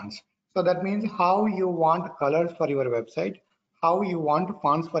and fonts. So that means how you want colors for your website, how you want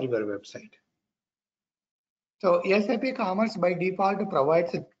fonts for your website. So SAP Commerce by default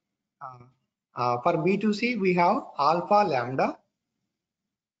provides for B2C we have alpha lambda.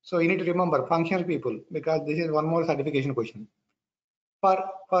 So you need to remember functional people because this is one more certification question. For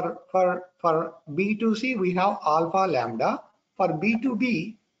B2C we have alpha lambda. For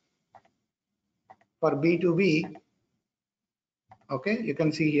B2B, okay, you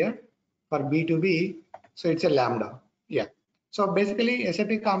can see here for B2B, so it's a lambda. Yeah. So basically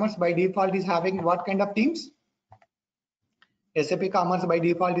SAP Commerce by default is having what kind of themes? SAP Commerce by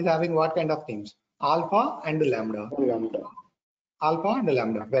default is having what kind of themes? Alpha and lambda. Lambda. Alpha and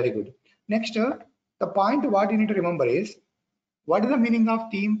lambda. Very good. Next, the point what you need to remember is what is the meaning of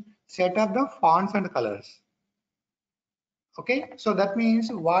theme? Set of the fonts and colors. Okay, so that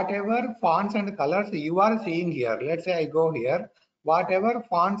means whatever fonts and colors you are seeing here, let's say I go here, whatever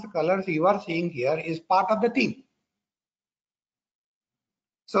fonts colors you are seeing here is part of the theme.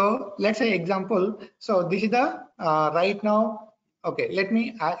 So let's say example, so this is the right now, okay,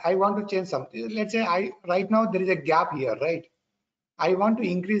 I want to change something. Let's say right now there is a gap here, right? I want to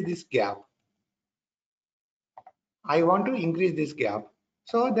increase this gap.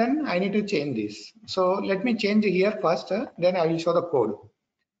 So then I need to change this. So let me change here first, then I will show the code.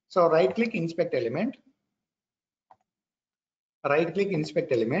 So right click inspect element,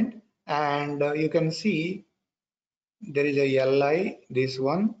 and you can see there is a li, this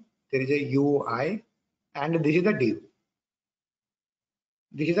one, there is a ui, and this is the div.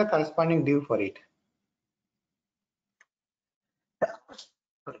 This is a corresponding div for it.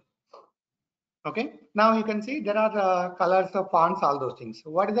 Okay, now you can see there are colors of fonts, all those things.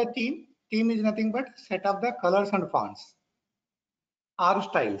 What is the theme? Theme is nothing but set of the colors and fonts or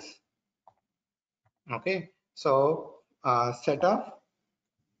styles. Okay, so set of,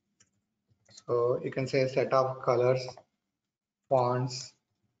 so you can say set of colors, fonts,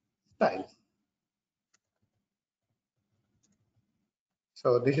 styles.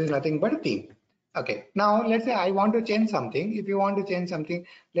 So this is nothing but a theme. Okay, now let's say I want to change something. If you want to change something,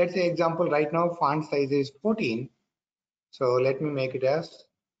 let's say example right now font size is 14. So let me make it as,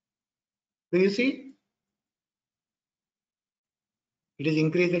 do you see? It is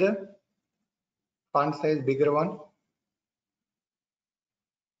increased, font size bigger one.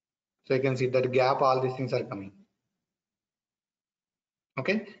 So you can see that gap, all these things are coming.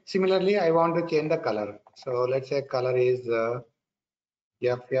 Okay, similarly, I want to change the color. So let's say color is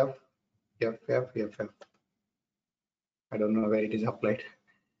FF. I don't know where it is applied.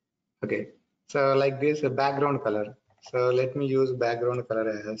 Okay, So like this, a background color. So let me use background color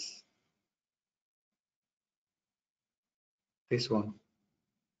as this one.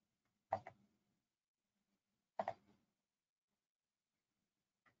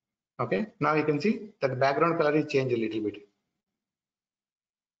 Okay, now you can see that the background color is changed a little bit.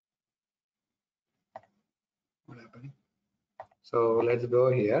 What happened? So let's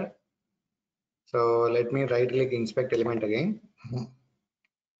go here. So let me right click inspect element again.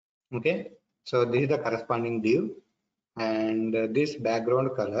 Okay, so this is the corresponding div, and this background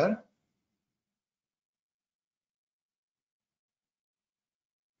color,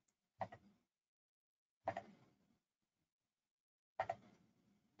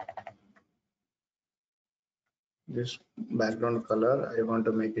 this background color, I want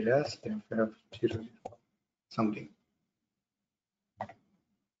to make it as FF0 something.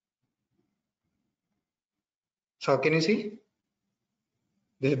 So can you see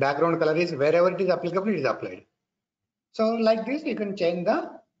this background color is wherever it is applicable, it is applied. So like this, you can change the.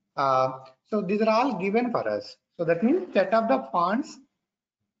 So these are all given for us. So that means set of the fonts,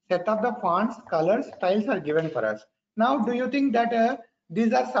 colors, styles are given for us. Now, do you think that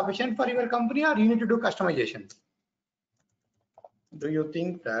these are sufficient for your company, or you need to do customization? Do you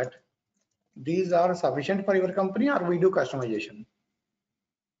think that these are sufficient for your company, or we do customization?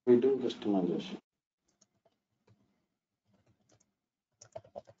 We do customization.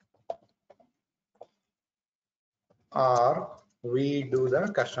 Or we do the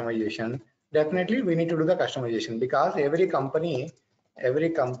customization? Definitely we need to do the customization, because every company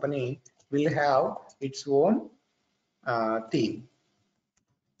will have its own theme.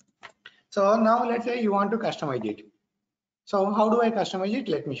 So now let's say you want to customize it. So how do I customize it?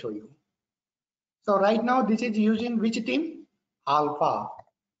 Let me show you. So right now this is using which theme? Alpha.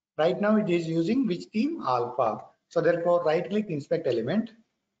 Right now it is using which theme? Alpha. So therefore right click inspect element.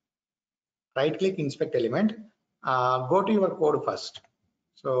 Right click inspect element. Go to your code first.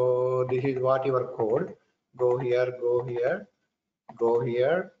 So this is what your code. Go here, go here, go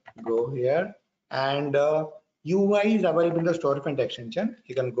here, go here, and UI is available in the storefront extension.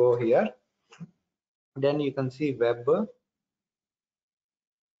 You can go here. Then you can see web.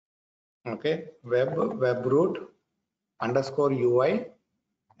 Okay, web root underscore UI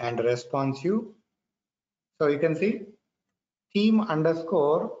and responsive. So you can see theme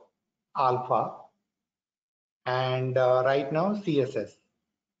underscore alpha, and right now CSS.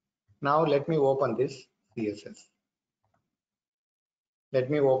 Now let me open this CSS.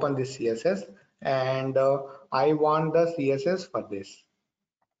 Let me open this CSS, and I want the CSS for this.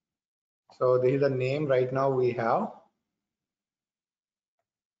 So this is the name right now we have.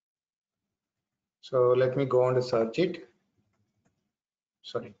 So let me go on to search it.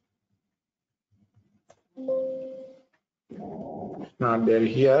 Sorry, it's not there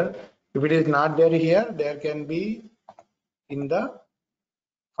here. If it is not there here, there can be in the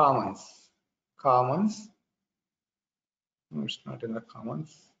commons. No, it's not in the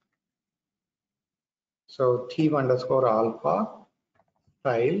commons. So theme underscore alpha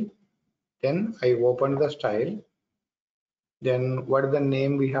style. Then I open the style. Then what is the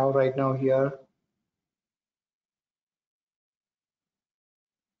name we have right now here?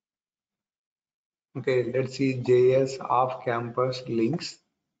 Okay, let's see JS off campus links.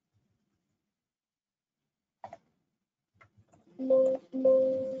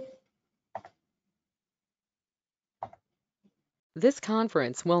 This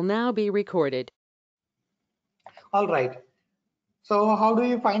conference will now be recorded. All right. So how do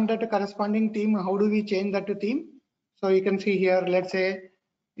you find that corresponding theme? How do we change that to theme? So you can see here, let's say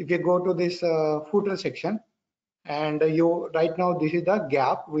if you go to this footer section, and you right now this is the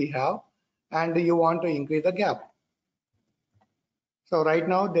gap we have, and you want to increase the gap. So right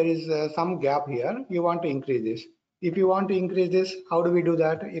now there is some gap here. You want to increase this. If you want to increase this, how do we do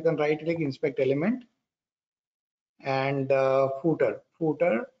that? You can right click inspect element, and footer.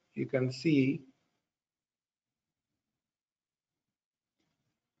 You can see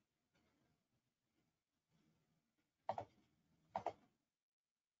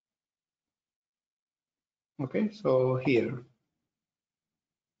okay. So here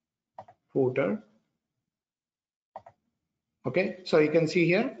footer. Okay, so you can see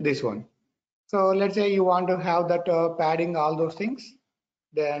here this one. So let's say you want to have that padding, all those things,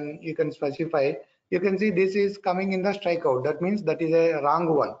 then you can specify. You can see this is coming in the strikeout. That means that is a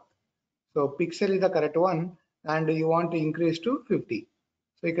wrong one. So pixel is the correct one, and you want to increase to 50.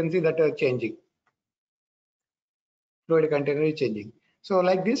 So you can see that changing. Fluid container is changing. So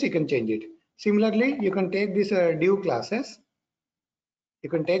like this, you can change it. Similarly, you can take this div classes. You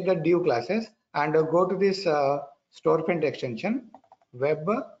can take the div classes and go to this storefront extension, web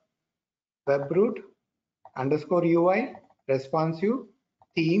web root underscore UI responsive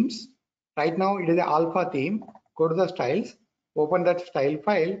themes. Right now it is an alpha theme. Go to the styles, open that style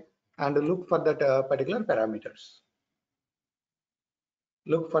file and look for that particular parameters.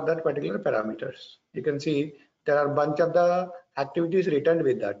 Look for that particular parameters. You can see there are bunch of the activities returned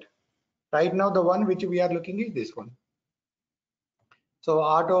with that. Right now the one which we are looking is this one. So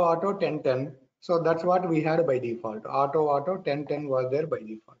auto 1010. So that's what we had by default. Auto 1010 was there by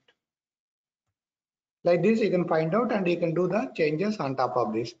default. Like this you can find out and you can do the changes on top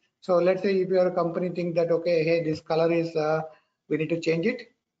of this. So let's say if your company think that okay, hey, this color is we need to change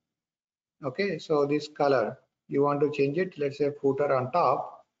it. Okay, so this color you want to change it. Let's say footer on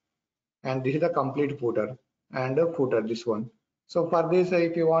top, and this is the complete footer and the footer this one. So for this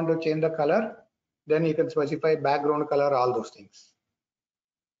if you want to change the color, then you can specify background color, all those things.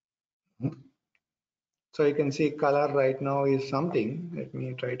 So you can see color right now is something. Let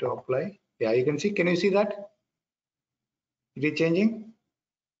me try to apply. Yeah, you can see. Can you see that? It is changing.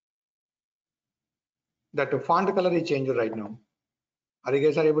 That font color is changed right now. Are you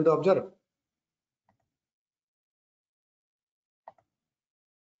guys able to observe?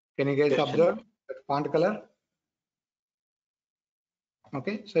 Can you guys observe that font color?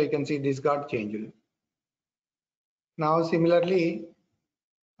 Okay, so you can see this got changed. Now similarly,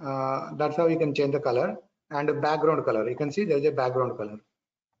 that's how you can change the color and the background color. You can see there is a background color.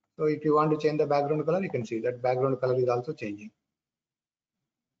 So if you want to change the background color, you can see that background color is also changing.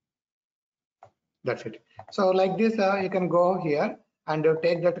 That's it. So like this, you can go here and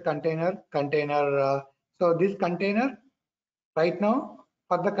take that container. So this container right now,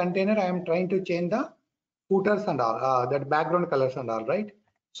 for the container, I am trying to change the footers and all, that background colors and all, right?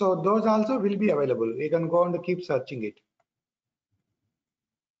 So those also will be available. You can go and keep searching it.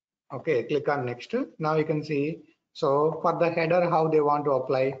 Okay, click on next. Now you can see. So for the header, how they want to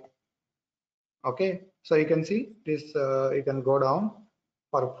apply. Okay, so you can see this. You can go down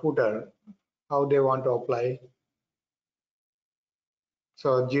for footer, how they want to apply.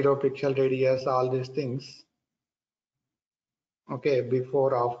 So 0 pixel radius, all these things. Okay,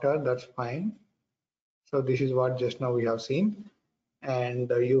 before, after, that's fine. So this is what just now we have seen, and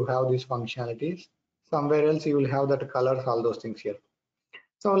you have these functionalities. Somewhere else you will have that colors, all those things here.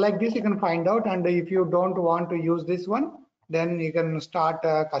 So like this you can find out, and if you don't want to use this one, then you can start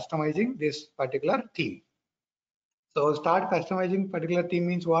customizing this particular theme. So start customizing particular theme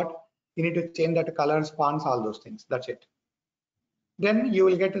means what? You need to change that colors, fonts, all those things. That's it. Then you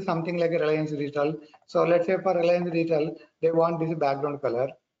will get something like a Reliance Digital. So let's say for Reliance Digital, they want this background color.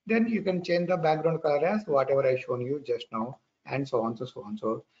 Then you can change the background color as whatever I shown you just now, and so on, so on.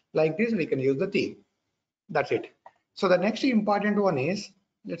 So like this, we can use the theme. That's it. So the next important one is,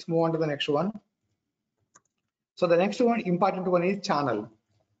 let's move on to the next one. So the next one, important one is channel.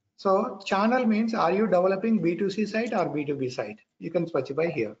 So channel means, are you developing B2C site or B2B site? You can specify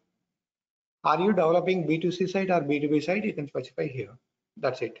here. Are you developing B2C site or B2B site? You can specify here.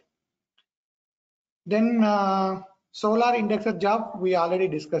 That's it. Then Solar indexer job, we already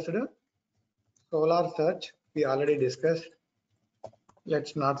discussed. Solar search, we already discussed.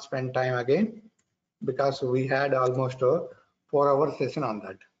 Let's not spend time again because we had almost a 4-hour session on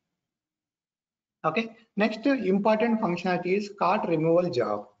that. Okay, next important functionality is cart removal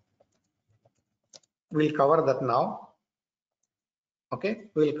job. We'll cover that now. Okay,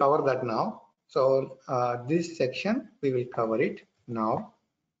 we'll cover that now. So this section we will cover it now.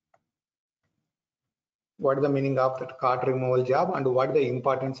 What is the meaning of that cart removal job and what is the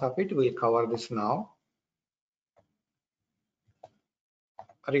importance of it? We'll cover this now.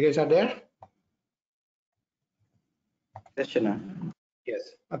 Are you guys are there? Yes, Chenna. Yes.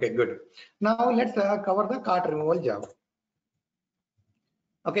 Okay, good. Now let's cover the cart removal job.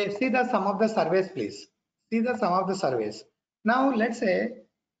 Okay, see the sum of the surveys, please. See the sum of the surveys. Now let's say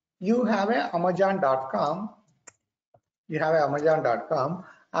you have a Amazon.com. You have a Amazon.com.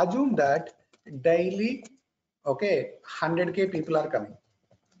 Assume that daily, okay, 100K people are coming.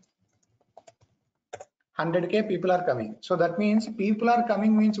 100K people are coming. So that means people are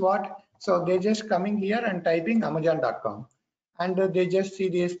coming means what? So they just coming here and typing Amazon.com. And they just see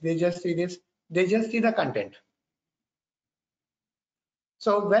this, they just see this, they just see the content.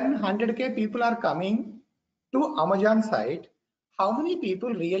 So when 100K people are coming to Amazon site, how many people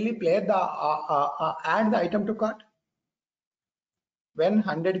really play the add the item to cart? When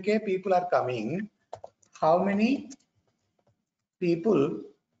 100K people are coming, how many people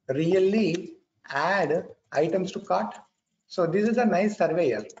really add items to cart? So this is a nice survey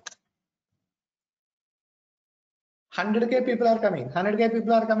here. 100K people are coming. 100K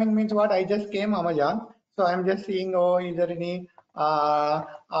people are coming means what? I just came Amazon. So I'm just seeing, oh, is there any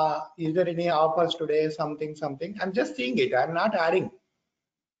Is there any offers today? Something. I'm just seeing it. I'm not adding.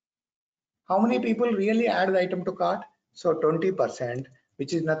 How many people really add the item to cart? So 20%,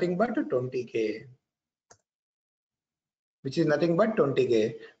 which is nothing but 20K. Which is nothing but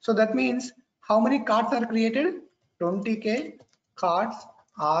 20K. So that means how many carts are created? 20K carts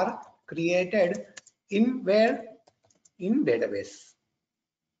are created in where? In database.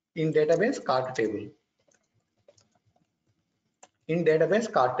 In database cart table. In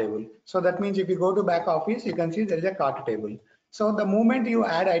database cart table. So that means if you go to back office, you can see there is a cart table. So the moment you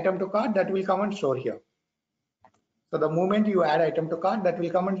add item to cart, that will come and store here. So the moment you add item to cart, that will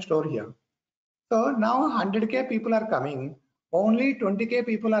come and store here. So now 100K people are coming, only 20K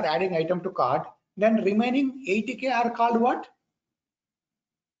people are adding item to cart, then remaining 80K are called what?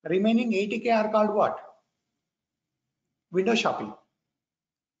 Remaining 80K are called what? Window shopping.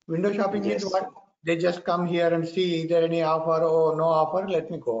 Window shopping means what? They just come here and see, is there any offer? Oh, no offer, let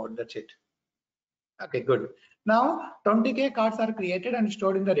me go out, that's it. Okay, good. Now 20K cards are created and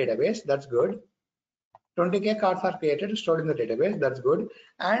stored in the database, that's good. 20K cards are created, stored in the database, that's good.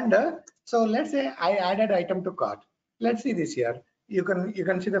 And so let's say I added item to cart. Let's see this here. You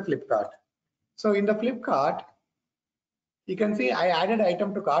can see the flip cart. So in the flip cart, you can see I added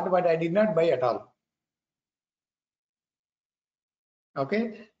item to cart, but I did not buy at all.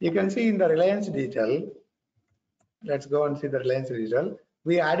 Okay, you can see in the Reliance Digital. Let's go and see the Reliance Digital.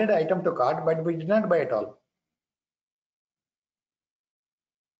 We added item to cart, but we did not buy at all.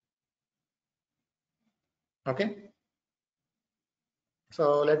 Okay.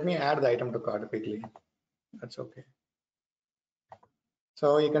 So let me add the item to cart quickly. That's okay.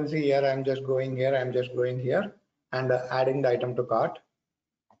 So you can see here, I'm just going here, I'm just going here and adding the item to cart.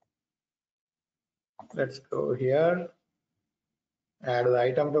 Let's go here, add the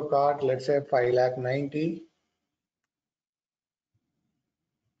item to cart, let's say 5,90,000.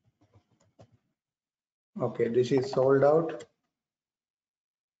 Okay, this is sold out.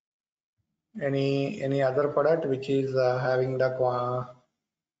 Any other product which is having the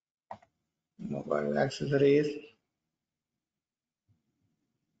mobile accessories?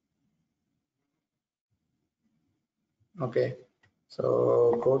 Okay,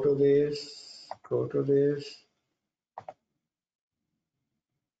 so go to this.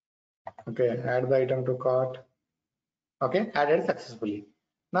 Okay, add the item to cart. Okay, added successfully.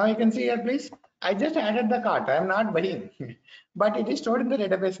 Now you can see here, please. I just added the cart. I am not buying, but it is stored in the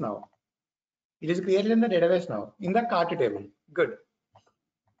database now. It is created in the database now in the cart table. Good.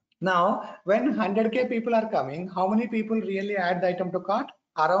 Now, when 100K people are coming, how many people really add the item to cart?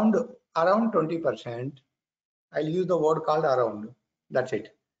 Around 20%. I'll use the word called around. That's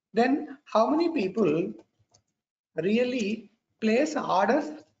it. Then how many people really place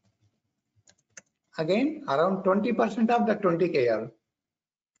orders? Again, around 20% of the 20K.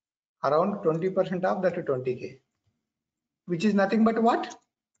 Around 20% of that 20K, which is nothing but what?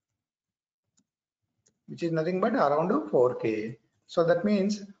 Which is nothing but around 4K. So that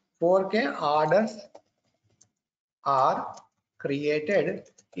means 4K orders are created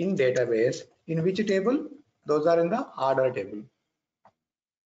in database. In which table? Those are in the order table.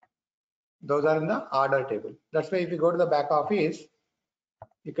 Those are in the order table. That's why if you go to the back office,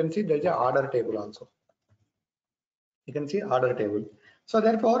 you can see there's a order table also. You can see order table. So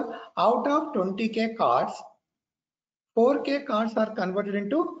therefore, out of 20K cards, 4K cards are converted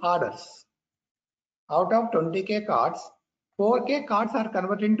into orders. Out of 20K cards, 4K cards are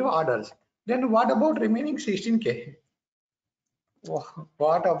converted into orders. Then what about remaining 16K?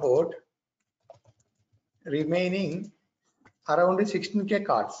 What about remaining around 16K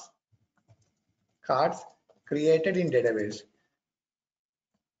cards? Cards created in database.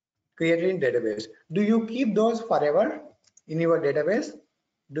 Do you keep those forever in your database?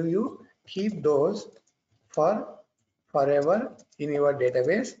 Do you keep those for forever in your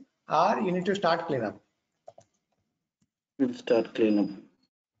database, or you need to start cleanup? We'll start cleanup.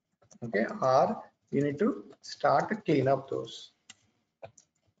 Okay, or you need to start clean up those.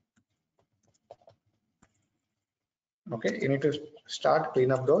 Okay, you need to start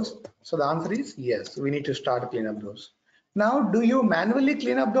clean up those. So the answer is yes, we need to start clean up those. Now, do you manually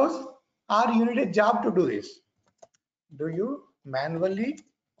clean up those, or you need a job to do this? Do you manually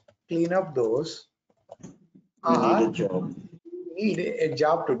clean up those, We need or a job. need a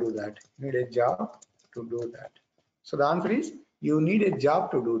job to do that? Need a job to do that. So the answer is you need a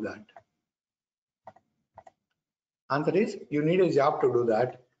job to do that. Answer is you need a job to do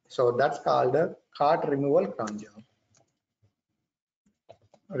that. So that's called a cart removal cron job.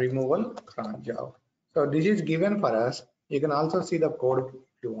 Removal cron job. So this is given for us. You can also see the code if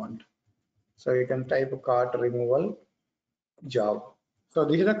you want. So you can type cart removal job. So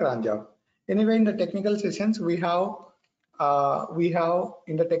this is a cron job. Anyway, in the technical sessions we have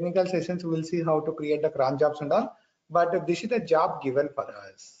in the technical sessions we'll see how to create the cron jobs and all. But this is the job given for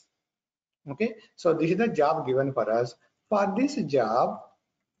us. Okay, so this is the job given for us. For this job,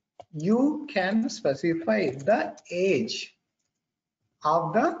 you can specify the age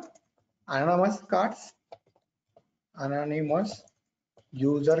of the anonymous cards, anonymous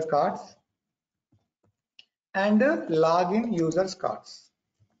user cards, and the login users cards.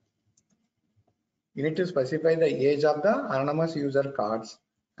 You need to specify the age of the anonymous user cards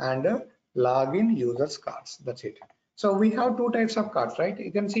and login users cards. That's it. So we have two types of cards, right?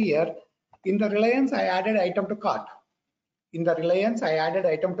 You can see here in the Reliance, I added item to cart. In the Reliance, I added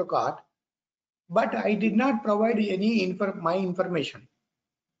item to cart, but I did not provide any my information.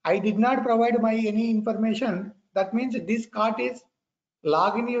 I did not provide my any information. That means this cart is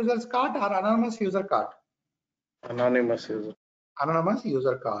login users cart or anonymous user cart. Anonymous user. Anonymous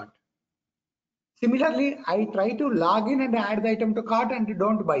user cart. Similarly, I try to log in and add the item to cart and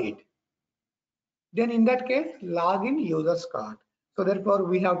don't buy it. Then in that case, log in users cart. So therefore,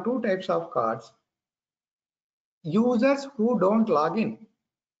 we have two types of cards. Users who don't log in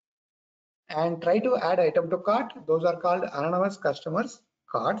and try to add item to cart, those are called anonymous customers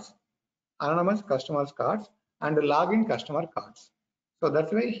cards, anonymous customers cards, and login customer cards. So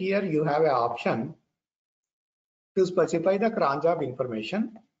that's why here you have an option to specify the cron job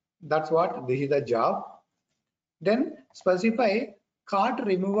information. That's what this is the job. Then specify cart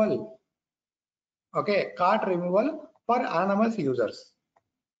removal. Okay, cart removal for anonymous users,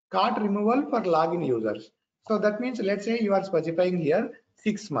 cart removal for login users. So that means, let's say you are specifying here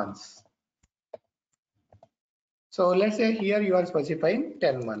 6 months. So let's say here you are specifying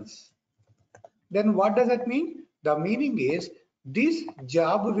 10 months. Then what does that mean? The meaning is this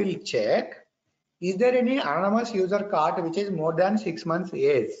job will check, is there any anonymous user cart which is more than 6 months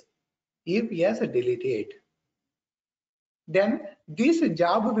age? If yes, delete it. Then this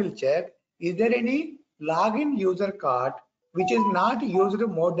job will check, is there any login user cart which is not used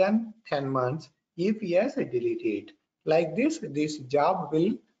more than 10 months? If yes, delete it. Like this job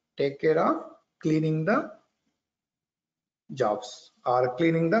will take care of cleaning the jobs or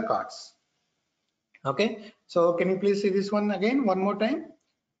cleaning the carts. Okay, so can you please see this one again one more time?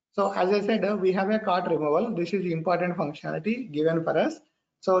 So as I said, we have a cart removal. This is important functionality given for us.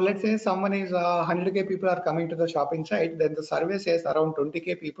 So let's say someone is 100K people are coming to the shopping site. Then the survey says around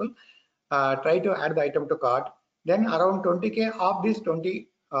 20K people try to add the item to cart. Then around 20K of these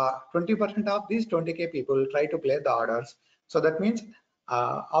 20% of these 20K people try to place the orders. So that means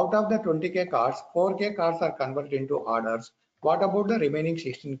out of the 20K cards, 4K cards are converted into orders. What about the remaining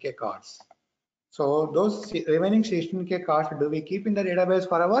 16K cards? So those remaining 16K cards, do we keep in the database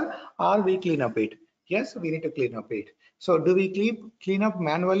forever or we clean up it? Yes, we need to clean up it. So do we clean up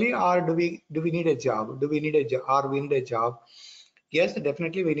manually or do we need a job? Do we need a job or we need a job? Yes,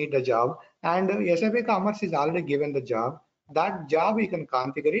 definitely we need the job. And SAP Commerce is already given the job. That job you can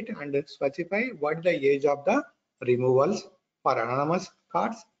configure it and specify what the age of the removals for anonymous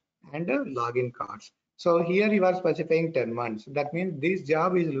cards and login cards. So here you are specifying 10 months. That means this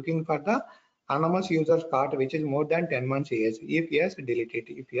job is looking for the anonymous users card which is more than 10 months age. If yes, delete it.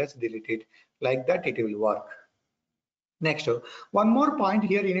 If yes, delete it. Like that it will work. Next, one more point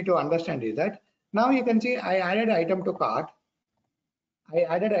here you need to understand is that now you can see I added item to cart. I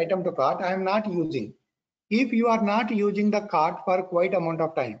added item to cart. I am not using. If you are not using the cart for quite amount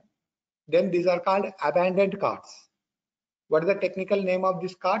of time, then these are called abandoned carts. What is the technical name of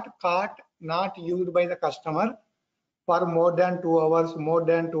this cart? Cart not used by the customer for more than 2 hours, more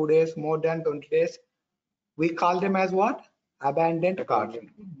than 2 days, more than 20 days. We call them as what? Abandoned carts.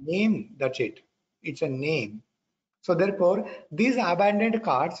 Name, that's it. It's a name. So therefore, these abandoned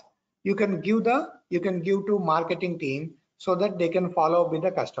carts you can give to marketing team so that they can follow up with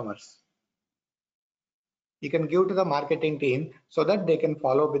the customers. You can give to the marketing team so that they can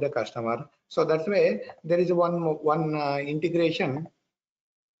follow up with the customer. So that's why there is one integration.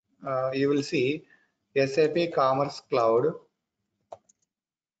 You will see SAP Commerce Cloud.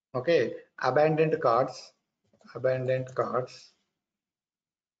 Okay, abandoned carts for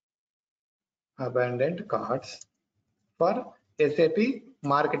SAP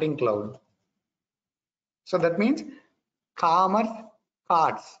Marketing Cloud. So that means commerce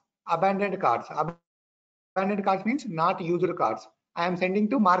cards, abandoned cards. Abandoned cards means not used cards. I am sending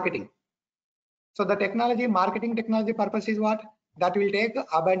to marketing. So the marketing technology purpose is what? That will take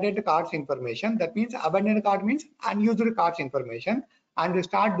abandoned cards information. That means abandoned card means unused cards information and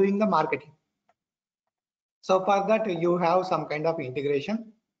start doing the marketing. So for that you have some kind of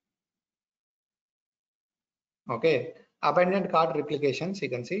integration. Okay. abandoned cart replications. You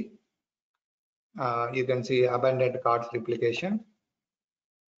can see abandoned carts replication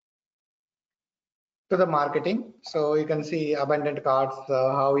to the marketing. So you can see abandoned carts,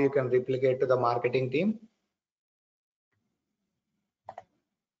 how you can replicate to the marketing team.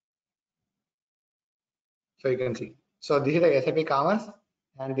 So you can see, so this is the SAP Commerce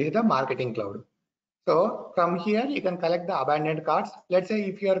and this is the Marketing Cloud. So from here you can collect the abandoned carts. Let's say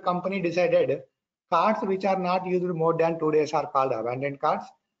if your company decided carts which are not used more than 2 days are called abandoned carts,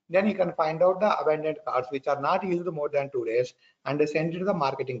 then you can find out the abandoned carts which are not used more than 2 days and send it to the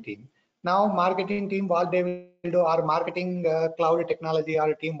marketing team. Now marketing team, what they will do, or marketing cloud technology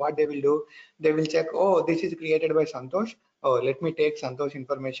or team, what they will do, they will check, oh, this is created by Santosh. Oh, let me take Santosh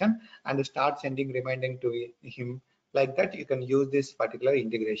information and start sending reminding to him. Like that, you can use this particular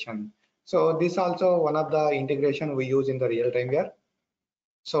integration. So this also one of the integration we use in the real time here.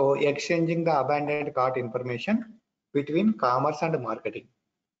 So exchanging the abandoned cart information between commerce and marketing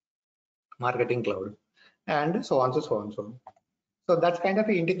cloud, and so on, so on, so on. So that's kind of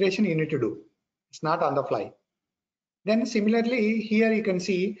an integration you need to do. It's not on the fly. Then similarly here you can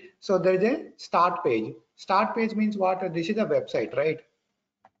see, so there is a start page. Start page means what? This is a website, right?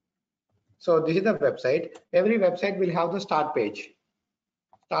 So this is the website. Every website will have the start page.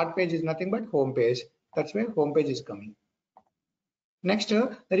 Start page is nothing but home page. That's where home page is coming. Next,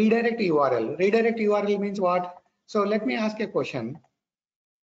 redirect URL. Redirect URL means what? So let me ask a question.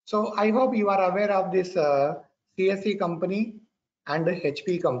 So I hope you are aware of this CSC company and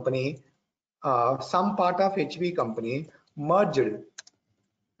HP company. Some part of HP company merged,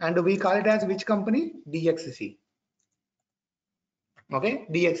 and we call it as which company? DXC. Okay,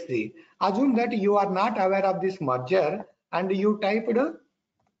 DXC. Assume that you are not aware of this merger and you typed,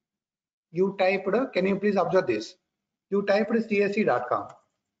 can you please observe this? You typed csc.com.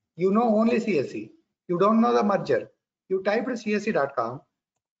 You know only CSC. You don't know the merger. You typed csc.com.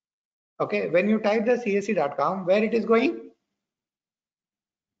 Okay, when you type the csc.com, where it is going?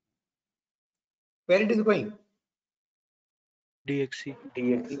 Where it is going? DXC.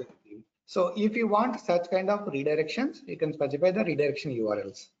 So if you want such kind of redirections, you can specify the redirection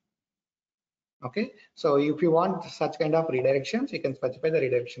URLs. Okay, so if you want such kind of redirections, you can specify the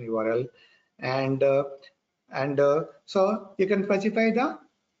redirection URL, and so you can specify the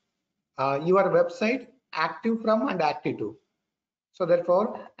your website active from and active to. So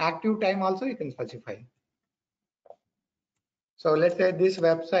therefore active time also you can specify. So let's say this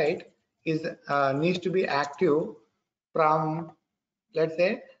website is needs to be active from, let's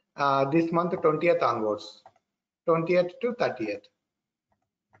say this month 20th onwards, 20th to 30th.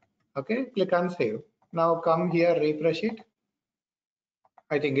 Okay, click on save. Now come here, refresh it.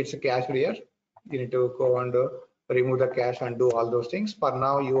 I think it's a cache here. You need to go and remove the cache and do all those things. For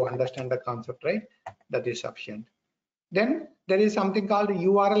now you understand the concept, right? That is sufficient. Then there is something called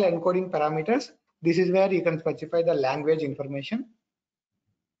URL encoding parameters. This is where you can specify the language information.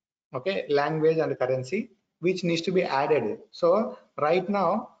 Okay, language and currency, which needs to be added. So right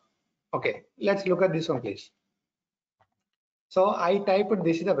now, okay, let's look at this one, please. So I typed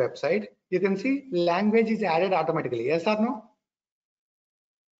this is the website. You can see language is added automatically. Yes or no?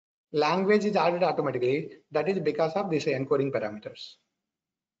 Language is added automatically. That is because of this encoding parameters.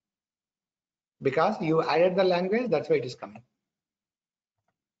 Because you added the language, that's why it is coming.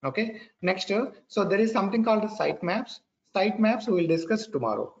 Okay, next, so there is something called site maps. Site maps we will discuss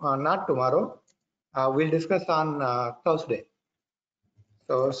tomorrow, not tomorrow, we'll discuss on Thursday.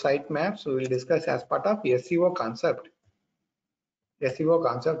 So site maps we will discuss as part of SEO concept,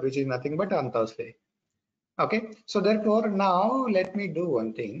 which is nothing but on Thursday. Okay, so therefore now let me do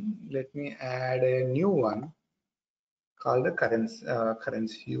one thing. Let me add a new one called the currency,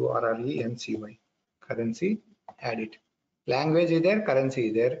 URLENCY, currency, add it. Language is there, currency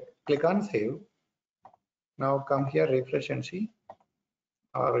is there. Click on save. Now come here, refresh and see,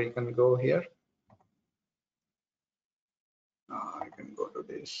 or you can go here. I can go to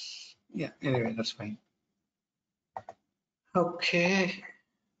this. Yeah, anyway, that's fine. Okay,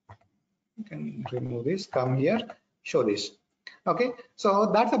 you can remove this, come here, show this. Okay,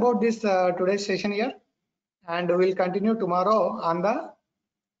 so that's about this today's session here, and we'll continue tomorrow on the,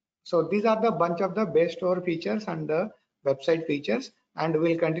 so these are the bunch of the base store features and the website features, and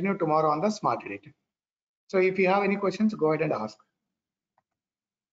we'll continue tomorrow on the smart edit. So if you have any questions, go ahead and ask.